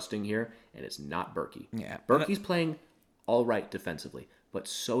Bednar is trusting here, and it's not Berkey. Yeah. Berkey's playing all right defensively, but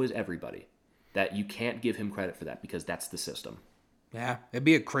so is everybody. That you can't give him credit for that because that's the system. Yeah. It'd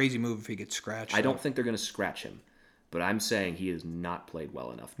be a crazy move if he gets scratched. I don't think they're going to scratch him, but I'm saying he has not played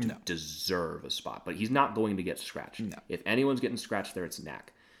well enough to deserve a spot. But he's not going to get scratched. No. If anyone's getting scratched there, it's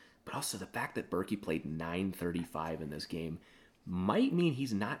Knack. But also the fact that Berkey played 9:35 in this game might mean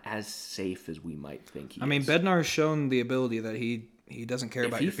he's not as safe as we might think he is. I mean, Bednar has shown the ability that he doesn't care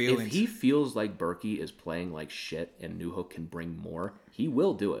about your feelings. If he feels like Berkey is playing like shit and Newhook can bring more, he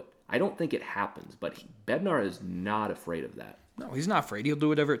will do it. I don't think it happens, but Bednar is not afraid of that. No, he's not afraid. He'll do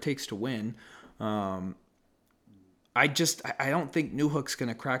whatever it takes to win. I don't think Newhook's going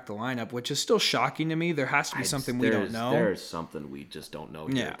to crack the lineup, which is still shocking to me. There has to be something we don't know. There's something we just don't know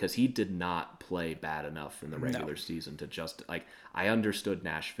here because he did not play bad enough in the regular season to just I understood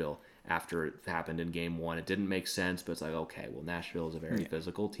Nashville after it happened in game 1. It didn't make sense, but it's like, okay, well, Nashville is a very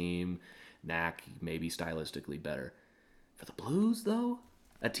physical team. Knack maybe stylistically better. For the Blues, though,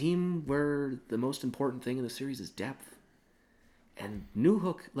 a team where the most important thing in the series is depth. And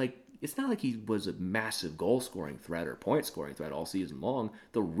Newhook, it's not like he was a massive goal-scoring threat or point-scoring threat all season long.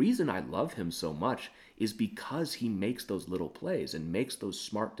 The reason I love him so much is because he makes those little plays and makes those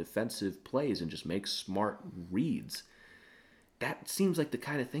smart defensive plays and just makes smart reads. That seems like the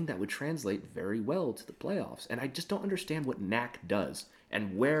kind of thing that would translate very well to the playoffs. And I just don't understand what Knack does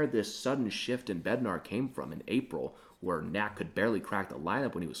and where this sudden shift in Bednar came from in April, where Knack could barely crack the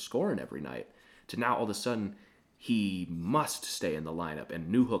lineup when he was scoring every night, to now all of a sudden he must stay in the lineup,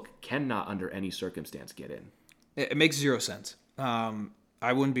 and Newhook cannot under any circumstance get in. It makes zero sense.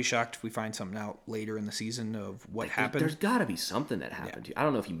 I wouldn't be shocked if we find something out later in the season of what happened. There's got to be something that happened here. I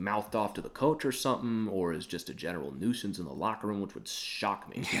don't know if he mouthed off to the coach or something, or is just a general nuisance in the locker room, which would shock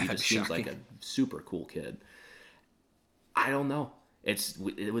me. He just seems like a super cool kid. I don't know.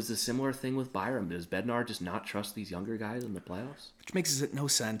 It was a similar thing with Byram. Does Bednar just not trust these younger guys in the playoffs? Which makes no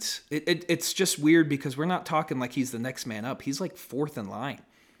sense. It's just weird because we're not talking like he's the next man up. He's like fourth in line.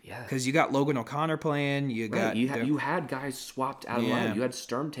 Yeah. Because you got Logan O'Connor playing. You had guys swapped out of the lineup. You had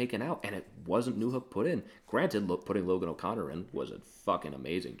Sturm taken out, and it wasn't Newhook put in. Granted, putting Logan O'Connor in was a fucking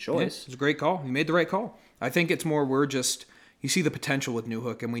amazing choice. It was a great call. You made the right call. I think it's more you see the potential with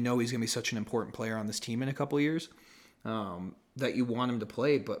Newhook, and we know he's going to be such an important player on this team in a couple of years that you want him to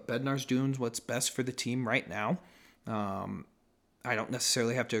play. But Bednar's doing what's best for the team right now. I don't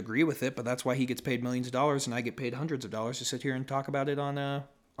necessarily have to agree with it, but that's why he gets paid millions of dollars and I get paid hundreds of dollars to sit here and talk about it at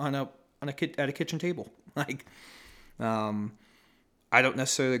a kitchen table. Like, I don't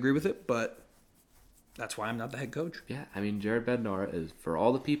necessarily agree with it, but that's why I'm not the head coach. Yeah, I mean, Jared Bednar is, for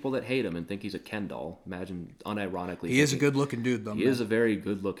all the people that hate him and think he's a Ken doll, imagine unironically. He is a good looking dude, though. He is a very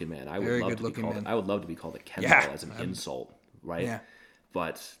good looking man. I would love to be called a Ken doll as an insult, right? Yeah.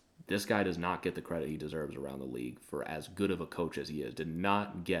 But this guy does not get the credit he deserves around the league for as good of a coach as he is. Did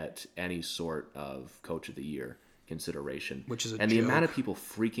not get any sort of Coach of the Year consideration. Which is a And joke. the amount of people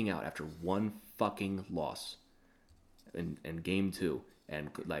freaking out after one fucking loss in game 2 and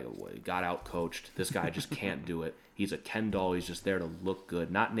like got out coached. This guy just can't do it. He's a Ken doll. He's just there to look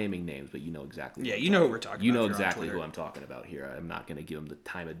good. Not naming names, but you know exactly. Yeah, you know what we're talking about. You know exactly who I'm talking about here. I'm not going to give him the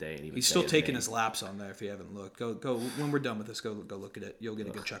time of day. And even he's still taking his laps on there. If you haven't looked, go when we're done with this. Go look at it. You'll get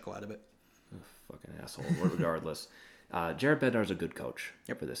a good chuckle out of it. Fucking asshole. Regardless, Jared Bednar's a good coach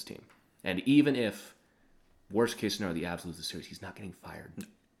for this team. And even if worst case scenario, the Avs lose the series, he's not getting fired. No.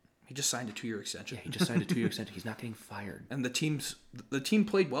 He just signed a 2-year extension. Yeah, he just signed a 2-year extension. He's not getting fired. And the team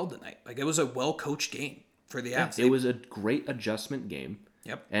played well tonight. Like, it was a well-coached game for the Avs. It was a great adjustment game.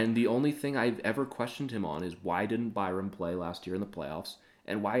 Yep. And the only thing I've ever questioned him on is why didn't Byram play last year in the playoffs,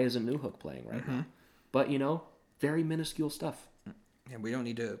 and why isn't Newhook playing right now? But, very minuscule stuff. And we don't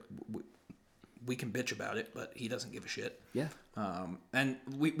need to... We can bitch about it, but he doesn't give a shit. Yeah. And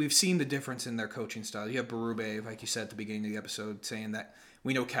we've seen the difference in their coaching style. You have Berube, like you said at the beginning of the episode, saying that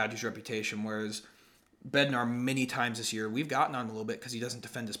we know Kadri's reputation, whereas Bednar many times this year, we've gotten on a little bit because he doesn't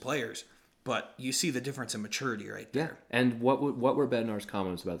defend his players. But you see the difference in maturity right there. Yeah. And what were Bednar's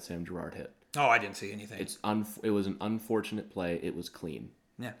comments about the Sam Girard hit? Oh, I didn't see anything. It was an unfortunate play. It was clean.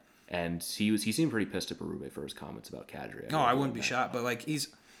 Yeah. And he seemed pretty pissed at Berube for his comments about Kadri. No, I wouldn't be shocked, but like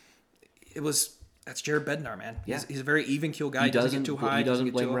that's Jared Bednar, man. Yeah. He's a very even keel guy. He doesn't get too high. He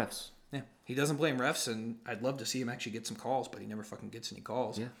doesn't blame refs. Yeah, he doesn't blame refs, and I'd love to see him actually get some calls, but he never fucking gets any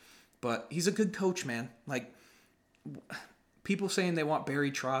calls. Yeah. But he's a good coach, man. Like, people saying they want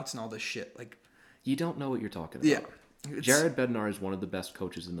Barry Trotz and all this shit. Like, you don't know what you're talking about. Yeah. Jared Bednar is one of the best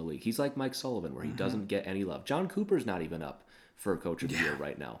coaches in the league. He's like Mike Sullivan, where he doesn't get any love. John Cooper's not even up for Coach of the Year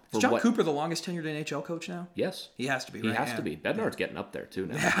right now. Is John Cooper the longest tenured NHL coach now? Yes. He has to be, right? He has to be. Bednar's getting up there, too,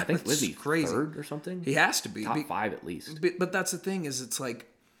 now. Yeah, I think, was he crazy. Third or something? He has to be. Top 5 at least. But that's the thing, is it's like,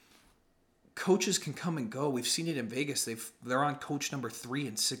 coaches can come and go. We've seen it in Vegas. They're on coach number 3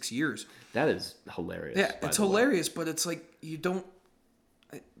 in 6 years. That is hilarious. Yeah, it's hilarious, but it's like, you don't...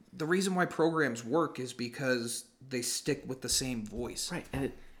 The reason why programs work is because they stick with the same voice.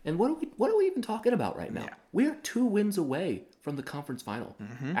 Right, and what are we even talking about right now? Yeah. We are 2 wins away from the conference final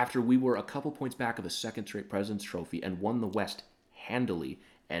after we were a couple points back of a second straight President's Trophy and won the West handily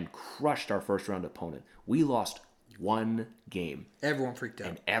and crushed our first round opponent. We lost 1 game. Everyone freaked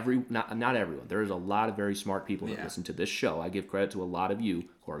out. And not everyone. There is a lot of very smart people that listen to this show. I give credit to a lot of you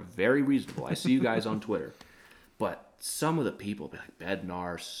who are very reasonable. I see you guys on Twitter. But some of the people be like,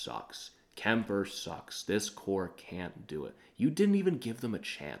 Bednar sucks. Kemper sucks. This core can't do it. You didn't even give them a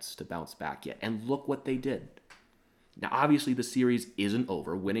chance to bounce back yet. And look what they did. Now, obviously, the series isn't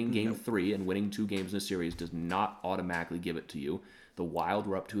over. Winning game 3 and winning 2 games in a series does not automatically give it to you. The Wild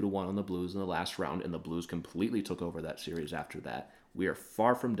were up 2-1 on the Blues in the last round, and the Blues completely took over that series after that. We are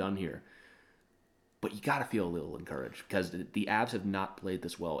far from done here. But you got to feel a little encouraged because the Avs have not played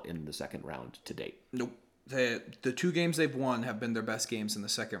this well in the second round to date. Nope. The 2 games they've won have been their best games in the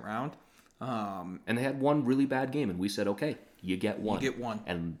second round. And they had 1 really bad game, and we said, okay, you get 1. You get 1.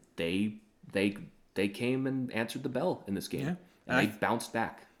 And they came and answered the bell in this game. Yeah. And they bounced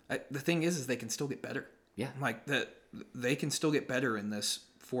back. The thing is they can still get better. Yeah. Like, they can still get better in this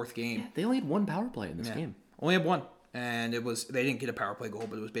 4th game. Yeah, they only had 1 power play in this game. Only had 1. And they didn't get a power play goal,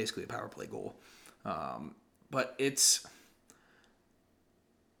 but it was basically a power play goal. But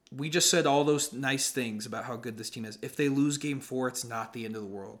we just said all those nice things about how good this team is. If they lose game 4, it's not the end of the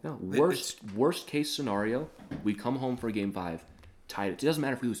world. No, worst case scenario, we come home for game 5, tied. It doesn't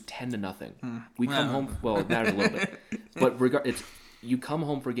matter if we lose 10-0. We come home. Well, it matters a little bit, but you come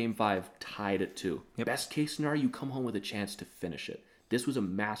home for game 5 tied at 2. Yep. Best case scenario, you come home with a chance to finish it. This was a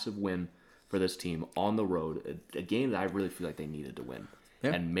massive win for this team on the road, a game that I really feel like they needed to win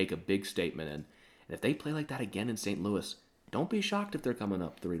and make a big statement in. And if they play like that again in St. Louis, don't be shocked if they're coming home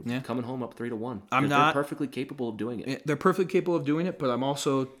up 3-1. They're perfectly capable of doing it. They're perfectly capable of doing it, but I'm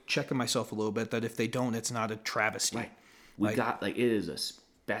also checking myself a little bit that if they don't, it's not a travesty. Right. It is a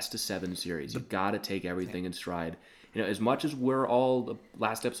best of 7 series. You've got to take everything in stride. As much as we're all the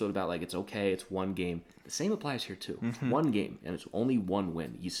last episode about it's okay, it's one game. The same applies here too. It's one game and it's only one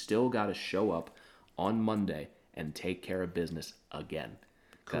win. You still got to show up on Monday and take care of business again.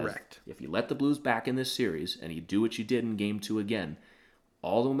 Correct. If you let the Blues back in this series and you do what you did in Game 2 again,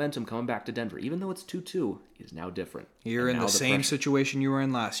 all the momentum coming back to Denver, even though it's 2-2, is now different. You're in the same situation you were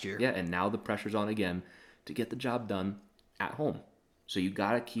in last year. Yeah, and now the pressure's on again to get the job done at home. So you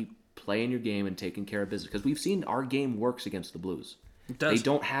got to keep playing your game and taking care of business, because we've seen our game works against the Blues. It does. They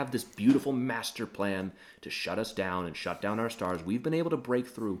don't have this beautiful master plan to shut us down and shut down our stars. We've been able to break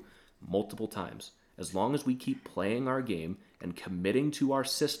through multiple times. As long as we keep playing our game and committing to our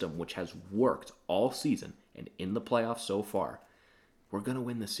system, which has worked all season and in the playoffs so far, we're going to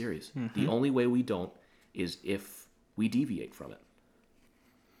win this series. The only way we don't is if we deviate from it.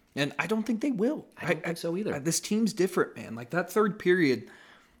 And I don't think they will. I don't think so either. This team's different, man. That third period,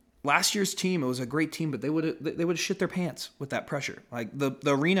 last year's team, it was a great team, but they would have shit their pants with that pressure. The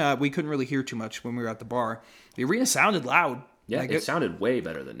arena, we couldn't really hear too much when we were at the bar. The arena sounded loud. Yeah, it sounded way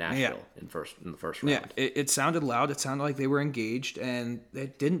better than Nashville in the first round. Yeah, it sounded loud. It sounded like they were engaged, and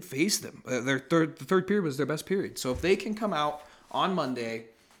it didn't faze them. The third period was their best period. So if they can come out on Monday,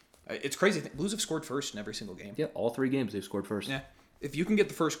 it's crazy. Blues have scored first in every single game. Yeah, all 3 games they've scored first. Yeah, if you can get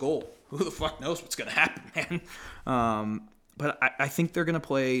the first goal, who the fuck knows what's going to happen, man? But I think they're going to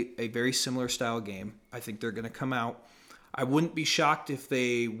play a very similar style game. I think they're going to come out. I wouldn't be shocked if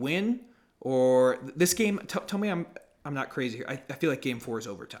they win, or this game. Tell me I'm not crazy here. I feel like Game 4 is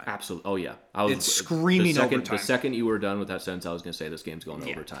overtime. Absolutely. Oh, yeah. It's screaming overtime. The second you were done with that sentence, I was going to say this game's going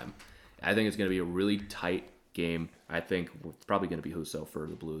to overtime. I think it's going to be a really tight game. I think it's probably going to be Husso for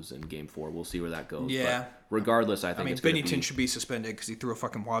the Blues in Game 4. We'll see where that goes. Yeah. But regardless, I think it's going to be... Bennington should be suspended because he threw a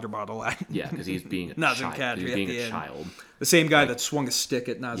fucking water bottle at him. Yeah, because he's being a Nazem child. Kadri He's being a end. child. The same guy that swung a stick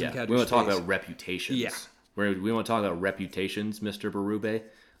at Nazem Kadri's we want to talk face. about reputations. Yeah. We want to talk about reputations, Mr. Berube.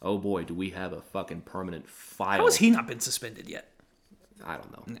 Oh, boy, do we have a fucking permanent file. How has he not been suspended yet? I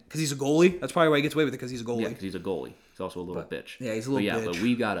don't know. Because he's a goalie? That's probably why he gets away with it, because he's a goalie. Yeah, because he's a goalie. He's also a little bitch. Yeah, he's a little bitch. But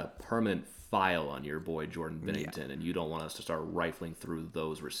we got a permanent file on your boy Jordan Binnington, and you don't want us to start rifling through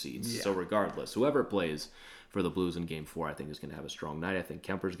those receipts. Yeah. So regardless, whoever plays for the Blues in Game 4, I think is going to have a strong night. I think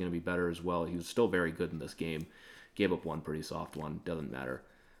Kemper's going to be better as well. He was still very good in this game. Gave up one pretty soft one. Doesn't matter.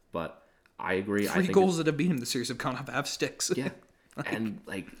 But I agree. 3 goals that have beat him this series have gone off half sticks. Yeah. And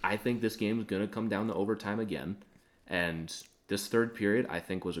I think this game is going to come down to overtime again. And this third period, I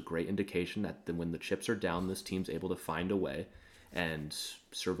think, was a great indication that when the chips are down, this team's able to find a way and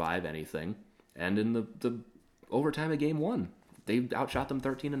survive anything. And in the overtime of Game 1, they outshot them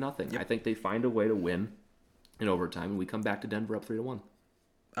 13-0. Yep. I think they find a way to win in overtime, and we come back to Denver up 3-1.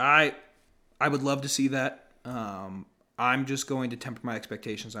 I would love to see that. I'm just going to temper my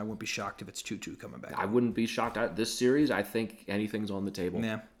expectations. I wouldn't be shocked if it's 2-2 coming back. I wouldn't be shocked. This series, I think anything's on the table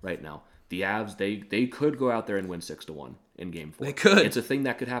right now. The Avs, they could go out there and win 6-1 in Game 4. They could. It's a thing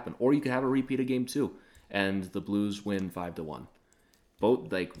that could happen. Or you could have a repeat of Game 2, and the Blues win 5-1. Both,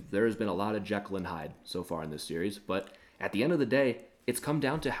 there has been a lot of Jekyll and Hyde so far in this series, but at the end of the day, it's come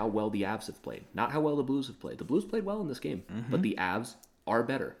down to how well the Avs have played, not how well the Blues have played. The Blues played well in this game, but the Avs are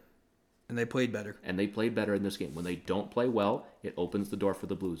better. And they played better. And they played better in this game. When they don't play well, it opens the door for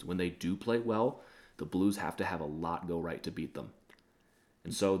the Blues. When they do play well, the Blues have to have a lot go right to beat them.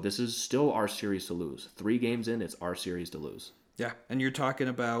 And so this is still our series to lose. 3 games in, it's our series to lose. Yeah, and you're talking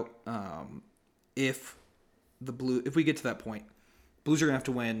about if we get to that point, Blues are going to have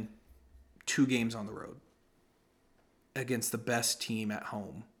to win 2 games on the road against the best team at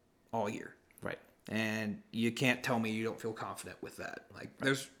home all year. Right. And you can't tell me you don't feel confident with that.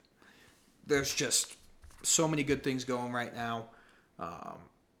 There's just so many good things going right now.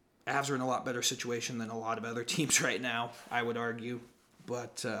 Avs are in a lot better situation than a lot of other teams right now, I would argue.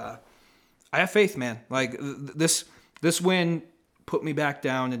 But I have faith, man. This win put me back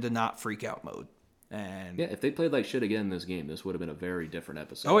down into not freak out mode. And yeah, if they played like shit again in this game, this would have been a very different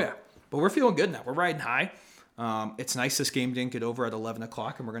episode. Oh yeah, but we're feeling good now. We're riding high. It's nice this game didn't get over at 11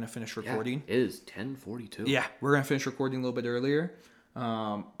 o'clock, and we're going to finish recording. Yeah, it is 10:42. Yeah, we're going to finish recording a little bit earlier.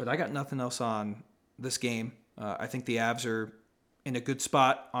 But I got nothing else on this game. I think the Avs are in a good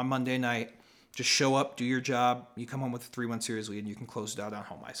spot on Monday night. Just show up, do your job. You come home with a 3-1 series lead, and you can close it out on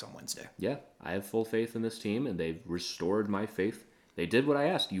home ice on Wednesday. Yeah, I have full faith in this team, and they've restored my faith. They did what I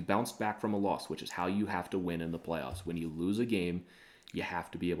asked. You bounced back from a loss, which is how you have to win in the playoffs. When you lose a game, you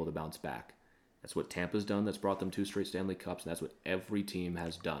have to be able to bounce back. That's what Tampa's done. That's brought them 2 straight Stanley Cups, and that's what every team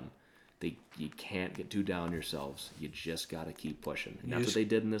has done. You can't get too down yourselves. You just got to keep pushing. And that's what they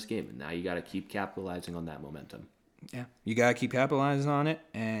did in this game. And now you got to keep capitalizing on that momentum. Yeah, you got to keep capitalizing on it.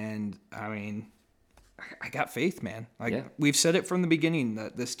 And, I mean, I got faith, man. We've said it from the beginning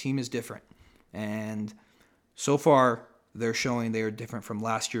that this team is different. And so far, they're showing they are different from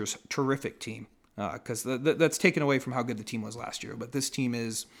last year's terrific team. Because that's taken away from how good the team was last year. But this team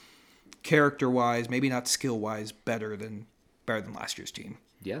is, character-wise, maybe not skill-wise, better than last year's team.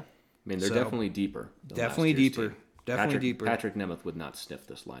 Yeah. I mean, they're definitely deeper. Definitely deeper. Deeper. Patrick Nemeth would not sniff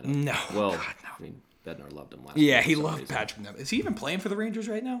this lineup. No. Well, God, no. I mean, Bednar loved him last Yeah, year he loved Patrick Nemeth. Is he even playing for the Rangers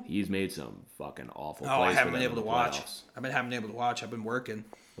right now? He's made some fucking awful plays. I haven't been able to watch. Playoffs. I've been working.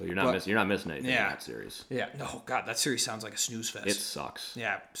 Well, you're not missing anything in that series. Yeah. No, God, that series sounds like a snooze fest. It sucks.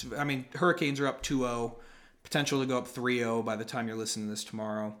 Yeah. I mean, Hurricanes are up 2-0. Potential to go up 3-0 by the time you're listening to this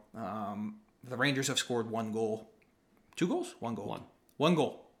tomorrow. The Rangers have scored 1 goal. 2 goals? 1 goal. 1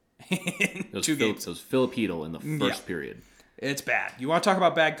 goal. Those 2 games. Those Filipino in the first period. It's bad. You want to talk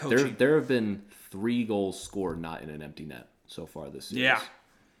about bad coaching? There have been 3 goals scored not in an empty net so far this series. Yeah.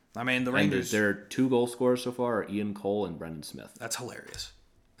 I mean, the Rangers... Their 2 goal scorers so far are Ian Cole and Brendan Smith. That's hilarious.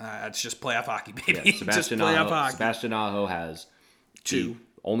 It's just playoff hockey, baby. Yeah, Sebastian Aho has 2. The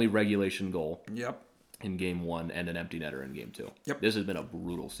only regulation goal. Yep. In game 1 and an empty netter in game 2. Yep. This has been a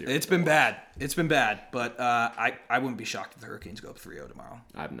brutal series. It's been bad. It's been bad. But I wouldn't be shocked if the Hurricanes go up 3-0 tomorrow.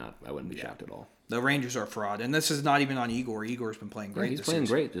 I wouldn't be shocked at all. The Rangers are a fraud. And this is not even on Igor. Igor's been playing great. Yeah, he's playing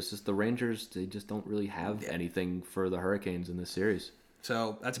great. This is the Rangers. They just don't really have anything for the Hurricanes in this series.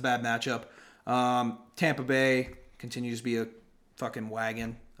 So that's a bad matchup. Tampa Bay continues to be a fucking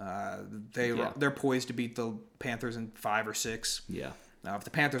wagon. They're poised to beat the Panthers in 5 or 6. Yeah. Now, if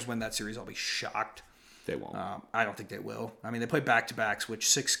the Panthers win that series, I'll be shocked. They won't. I don't think they will. I mean, they play back-to-backs, which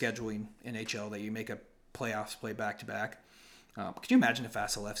 6 scheduling NHL that you make a playoffs play back-to-back. Could you imagine if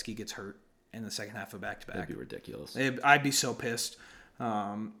Vasilevsky gets hurt in the second half of back-to-back? That'd be ridiculous. I'd be so pissed.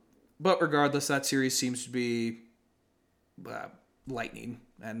 But regardless, that series seems to be lightning,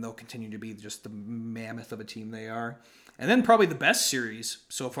 and they'll continue to be just the mammoth of a team they are. And then probably the best series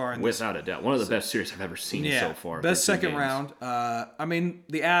so far. Without a doubt. One of the best series I've ever seen so far. Best second round. I mean,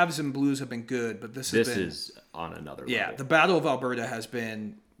 the Avs and Blues have been good, but this is on another level. Yeah, the Battle of Alberta has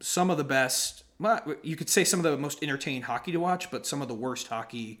been some of the best. Well, you could say some of the most entertaining hockey to watch, but some of the worst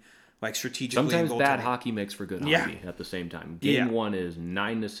hockey, like strategically. Sometimes bad hockey makes for good hockey at the same time. Game 1 is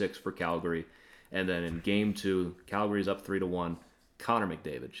 9-6 for Calgary, and then in Game 2, Calgary's up 3-1. Connor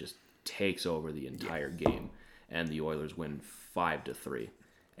McDavid just takes over the entire game. And the Oilers win 5-3.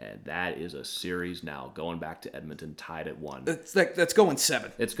 And that is a series now going back to Edmonton, tied at 1. That's going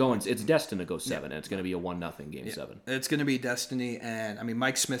 7. It's destined to go 7, and it's going to be a 1-0 game 7. It's going to be destiny, and I mean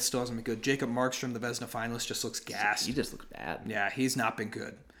Mike Smith still hasn't been good. Jacob Markstrom, the Vezina finalist, just looks gassed. He just looks bad. Yeah, he's not been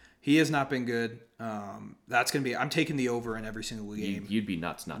good. He has not been good. That's going to be. I'm taking the over in every single game. You'd be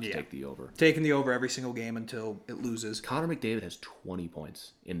nuts not to take the over. Taking the over every single game until it loses. Connor McDavid has 20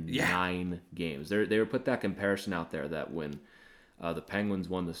 points in 9 games. They put that comparison out there that when the Penguins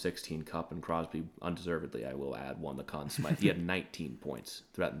won the 16 Cup and Crosby, undeservedly, I will add, won the Conn Smythe, he had 19 points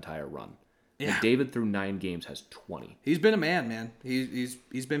throughout the entire run. Yeah. McDavid through 9 games has 20. He's been a man.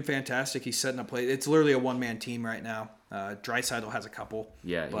 He's been fantastic. He's setting up play. It's literally a one-man team right now. Draisaitl has a couple.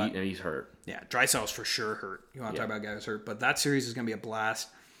 Yeah, and he's hurt. Yeah, Draisaitl's for sure hurt. You want to talk about guys hurt. But that series is going to be a blast.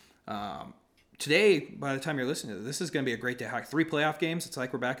 Today, by the time you're listening to this is going to be a great day. 3 playoff games. It's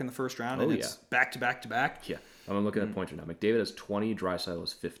like we're back in the first round, and it's back-to-back-to-back. Yeah, I'm looking at points right now. McDavid has 20, Draisaitl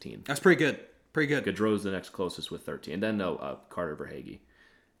has 15. That's pretty good. Gaudreau's the next closest with 13. And then Carter Verhaeghe.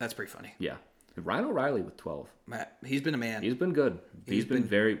 That's pretty funny. Yeah. Ryan O'Reilly with 12. Matt, he's been a man. He's been good. He's been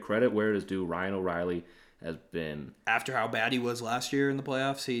very credit where it is due. Ryan O'Reilly has been, after how bad he was last year in the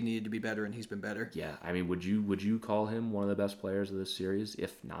playoffs, he needed to be better, and he's been better. Yeah, I mean, would you call him one of the best players of this series,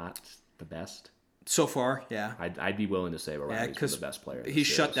 if not the best? So far, yeah. I'd be willing to say O'Reilly's the best player. He's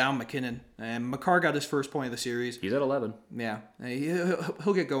shut down McKinnon, and Makar got his first point of the series. He's at 11. Yeah,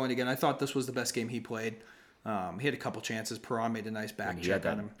 he'll get going again. I thought this was the best game he played. He had a couple chances. Perron made a nice back check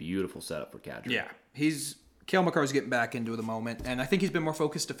on him. Beautiful setup for Kadri. Yeah, Cale Makar's getting back into the moment, and I think he's been more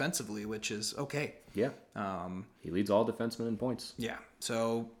focused defensively, which is okay. Yeah. He leads all defensemen in points. Yeah.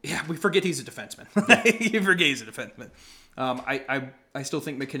 So we forget he's a defenseman. You forget he's a defenseman. I still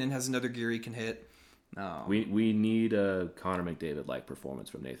think McKinnon has another gear he can hit. We need a Connor McDavid-like performance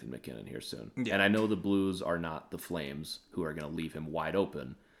from Nathan McKinnon here soon. Yeah. And I know the Blues are not the Flames who are going to leave him wide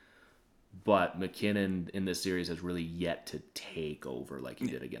open. But McKinnon in this series has really yet to take over like he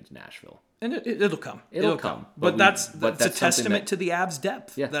did against Nashville. And it'll come. It'll come. But that's a testament that, to the Avs'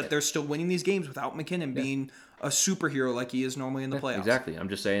 depth. Yeah, that they're still winning these games without McKinnon being a superhero like he is normally in the playoffs. Exactly. I'm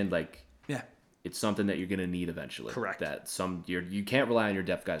just saying, like, yeah, it's something that you're going to need eventually. Correct. That you can't rely on your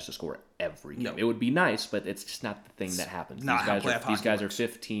depth guys to score every game. No. It would be nice, but it's just not the thing that happens. These guys are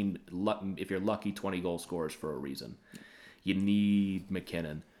 15, if you're lucky, 20 goal scorers for a reason. You need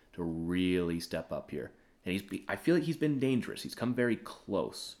McKinnon to really step up here. And I feel like he's been dangerous. He's come very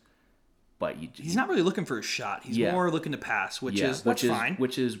close. But he's not really looking for a shot. He's more looking to pass, which is fine.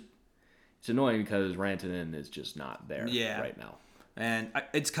 It's annoying because Rantanen is just not there right now. And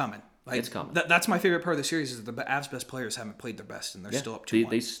it's coming. It's coming. That's my favorite part of the series is that the Avs' best players haven't played their best, and they're still up 2-1.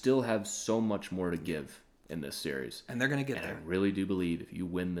 They still have so much more to give in this series. And they're going to get there. I really do believe if you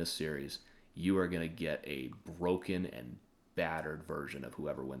win this series, you are going to get a broken and battered version of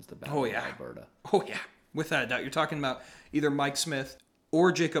whoever wins the battle of Alberta. Oh, yeah. Without a doubt. You're talking about either Mike Smith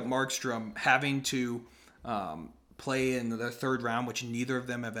or Jacob Markstrom having to play in the third round, which neither of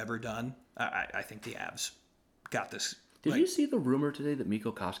them have ever done. I think the Avs got this. Did you see the rumor today that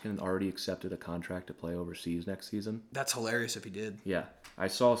Mikko Koskinen already accepted a contract to play overseas next season? That's hilarious if he did. Yeah. I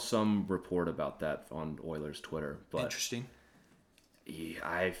saw some report about that on Oilers' Twitter. But interesting.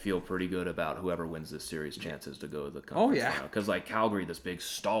 I feel pretty good about whoever wins this series' chances to go to the conference final. Because, like, Calgary, this big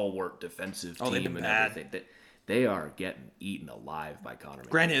stalwart defensive team and everything, they are getting eaten alive by Connor McDavid.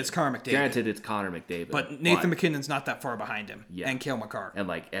 Granted, it's Connor McDavid. But Nathan McKinnon's not that far behind him. Yeah. And Cale Makar. And,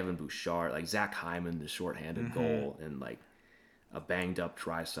 like, Evan Bouchard. Like, Zach Hyman, the shorthanded goal. And, like, a banged-up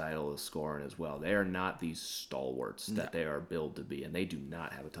Draisaitl is scoring as well. They are not these stalwarts that they are billed to be. And they do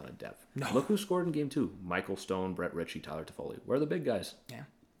not have a ton of depth. No. Look who scored in Game 2. Michael Stone, Brett Ritchie, Tyler Toffoli. Where are the big guys? Yeah.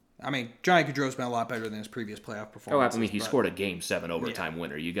 I mean, Johnny Gaudreau's been a lot better than his previous playoff performances. I mean, he scored a Game 7 overtime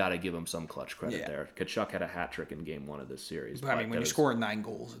winner. You got to give him some clutch credit there. Kachuk had a hat trick in Game 1 of this series. But I mean, when you're scoring 9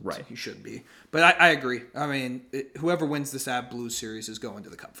 goals, he should be. But I agree. I mean, whoever wins this Av Blues series is going to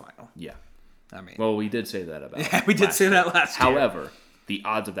the Cup final. Yeah. I mean, well, we did say that about. Yeah, we did say that last year. However, the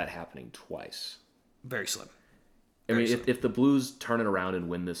odds of that happening twice very slim. I mean, if the Blues turn it around and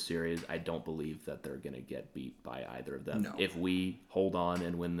win this series, I don't believe that they're going to get beat by either of them. No. If we hold on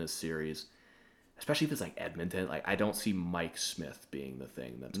and win this series, especially if it's like Edmonton, like I don't see Mike Smith being the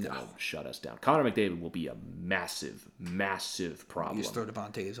thing that's going to shut us down. Connor McDavid will be a massive, massive problem. You just throw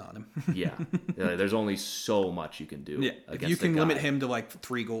Devontae's on him. Yeah. There's only so much you can do. Yeah. If you can limit him to like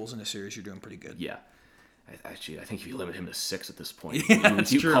 3 goals in a series, you're doing pretty good. Yeah. Actually, I think if you limit him to 6 at this point, yeah,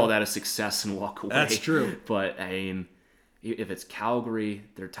 you call that a success and walk away. That's true. But I mean, if it's Calgary,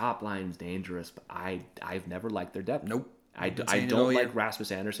 their top line's dangerous. But I've never liked their depth. Nope. I don't like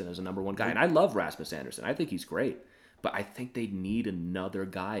Rasmus Anderson as a number 1 guy, and I love Rasmus Anderson. I think he's great, but I think they need another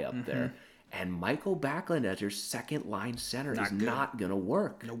guy up there. And Michael Backlund as your second line center is not gonna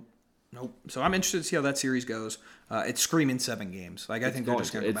work. Nope. So I'm interested to see how that series goes. It's screaming 7 games. Like I think they're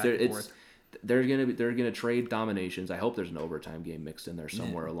just gonna go back and forth. They're gonna trade dominations. I hope there's an overtime game mixed in there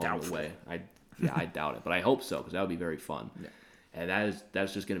somewhere along the way. I doubt it, but I hope so because that would be very fun. Yeah. And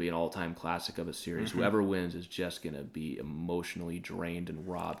that's just going to be an all-time classic of a series. Whoever wins is just going to be emotionally drained and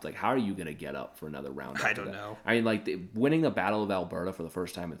robbed. Like, how are you going to get up for another round? I don't know. I mean, like winning the Battle of Alberta for the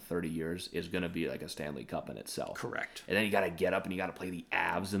first time in 30 years is going to be like a Stanley Cup in itself. Correct. And then you got to get up and you got to play the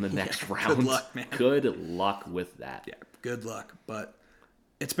Avs in the next round. Good luck, man. Good luck with that. Yeah, good luck. But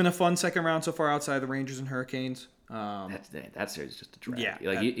it's been a fun second round so far outside the Rangers and Hurricanes. That series is just a drag. Yeah,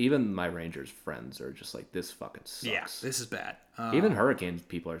 like even my Rangers friends are just like, this fucking sucks. Yeah, this is bad. Even Hurricanes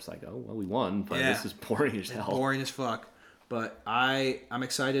people are just like, oh well, we won, but this is boring as hell. Boring as fuck. But I'm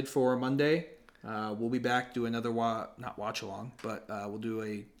excited for Monday. We'll be back do another not watch along, but we'll do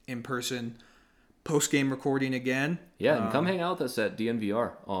a in-person post-game recording again. Yeah, and come hang out with us at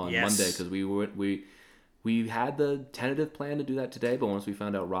DNVR on Monday because we had the tentative plan to do that today, but once we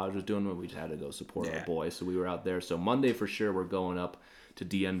found out Raj was doing it, we just had to go support our boy. So we were out there. So Monday for sure, we're going up to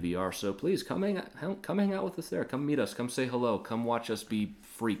DNVR. So please come hang out with us there. Come meet us. Come say hello. Come watch us be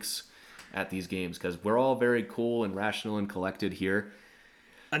freaks at these games because we're all very cool and rational and collected here.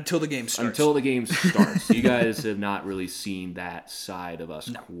 Until the game starts. You guys have not really seen that side of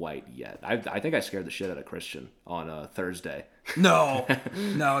us quite yet. I think I scared the shit out of Christian on Thursday. No,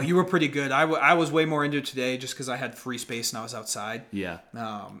 you were pretty good. I was way more into it today just because I had free space and I was outside. Yeah.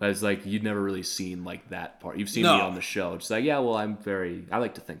 But it's like you'd never really seen like that part. You've seen me on the show. It's like, yeah, well, I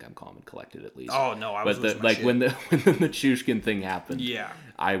like to think I'm calm and collected at least. Oh, no, I was losing my like shit. when the Chushkin thing happened,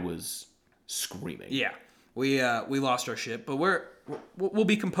 I was screaming. Yeah. We lost our shit, but we'll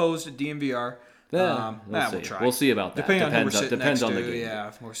be composed at DNVR. We'll try. We'll see about that. Depending on who we're sitting depends next on to, the game.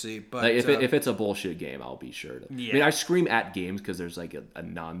 Yeah, we'll see. But like if it's a bullshit game, I'll be sure to. Yeah. I mean, I scream at games because there's like a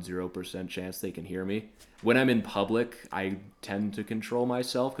non-0% chance they can hear me. When I'm in public, I tend to control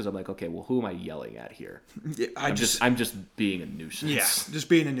myself because I'm like, okay, well, who am I yelling at here? Yeah, I'm just being a nuisance. Yeah, just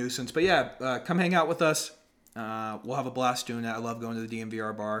being a nuisance. But yeah, come hang out with us. We'll have a blast doing that. I love going to the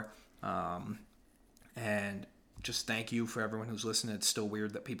DMVR bar. And just thank you for everyone who's listening. It's still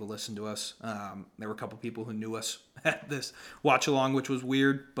weird that people listen to us. There were a couple people who knew us at this watch along, which was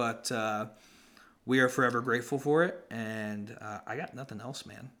weird, but we are forever grateful for it. And I got nothing else,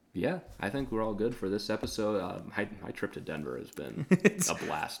 man. Yeah, I think we're all good for this episode. My trip to Denver has been a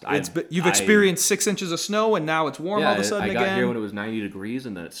blast. You've experienced 6 inches of snow, and now it's warm all of a sudden again. I got here when it was 90 degrees,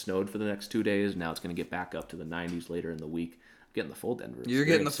 and then it snowed for the next 2 days. Now it's going to get back up to the 90s later in the week. I'm getting the full Denver experience. You're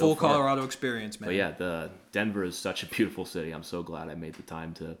getting the full Colorado experience, man. But yeah, Denver is such a beautiful city. I'm so glad I made the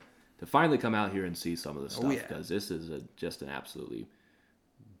time to finally come out here and see some of the stuff, because this is just an absolutely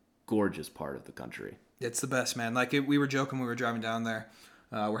gorgeous part of the country. It's the best, man. Like we were joking when we were driving down there.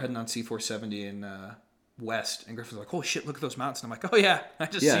 We're heading on C470 in west, and Griffin's like, "Holy shit, look at those mountains!" And I'm like, "Oh yeah, I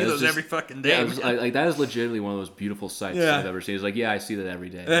see those every fucking day." Yeah, like that is legitimately one of those beautiful sights I've ever seen. It's like, yeah, I see that every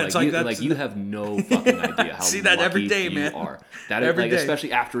day. You have no fucking idea how see that every day, you man. are. That every day.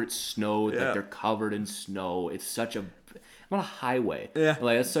 Especially after it snowed, like they're covered in snow. It's such a I'm on a highway. Yeah.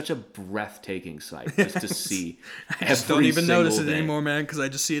 Like, it's such a breathtaking sight just to see. I just don't even notice it anymore, man, because I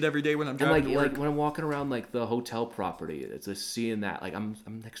just see it every day when I'm driving to work. Like when I'm walking around like the hotel property, it's just seeing that. Like I'm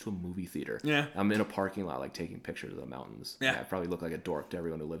next to a movie theater. Yeah. I'm in a parking lot, like taking pictures of the mountains. Yeah. I probably look like a dork to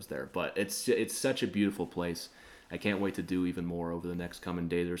everyone who lives there, but it's such a beautiful place. I can't wait to do even more over the next coming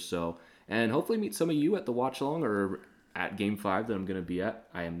days or so, and hopefully meet some of you at the watch along or at Game 5 that I'm going to be at.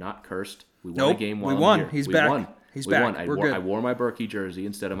 I am not cursed. We won a game while we won. I'm here. He's back. Won. He's we back. Won. We're good. I wore my Berkey jersey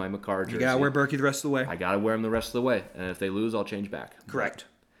instead of my McCarr jersey. You gotta wear Berkey the rest of the way. I gotta wear them the rest of the way, and if they lose, I'll change back. Correct.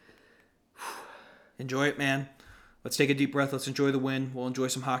 Enjoy it, man. Let's take a deep breath. Let's enjoy the win. We'll enjoy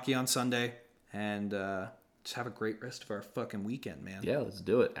some hockey on Sunday, and just have a great rest of our fucking weekend, man. Yeah, let's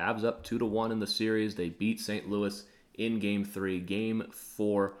do it. Avs up 2-1 in the series. They beat St. Louis in Game 3. Game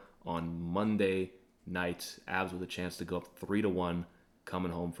 4 on Monday night. Avs with a chance to go up 3-1.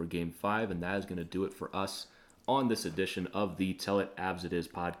 Coming home for Game 5, and that is going to do it for us on this edition of the Tell It Avs It Is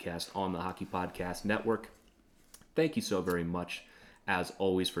podcast on the Hockey Podcast Network. Thank you so very much, as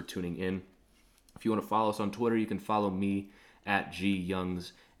always, for tuning in. If you want to follow us on Twitter, you can follow me at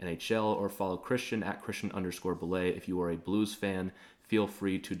GYoungsNHL or follow Christian at Christian_Belay. If you are a Blues fan, feel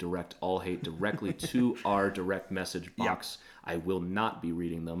free to direct all hate directly to our direct message box. Yep. I will not be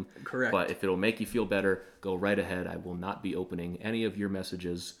reading them. Correct. But if it'll make you feel better, go right ahead. I will not be opening any of your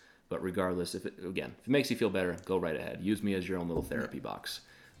messages. But regardless, if it makes you feel better, go right ahead. Use me as your own little therapy box.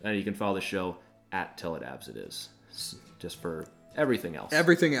 And you can follow the show at Tell It Avs It Is, just for everything else.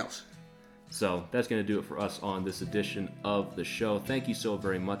 Everything else. So that's going to do it for us on this edition of the show. Thank you so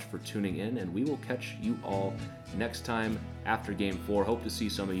very much for tuning in, and we will catch you all next time after Game 4. Hope to see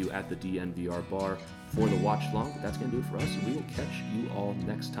some of you at the DNVR bar for the watch along, but that's going to do it for us, and we will catch you all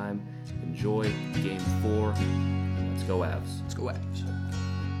next time. Enjoy Game 4, and let's go Avs. Let's go Avs.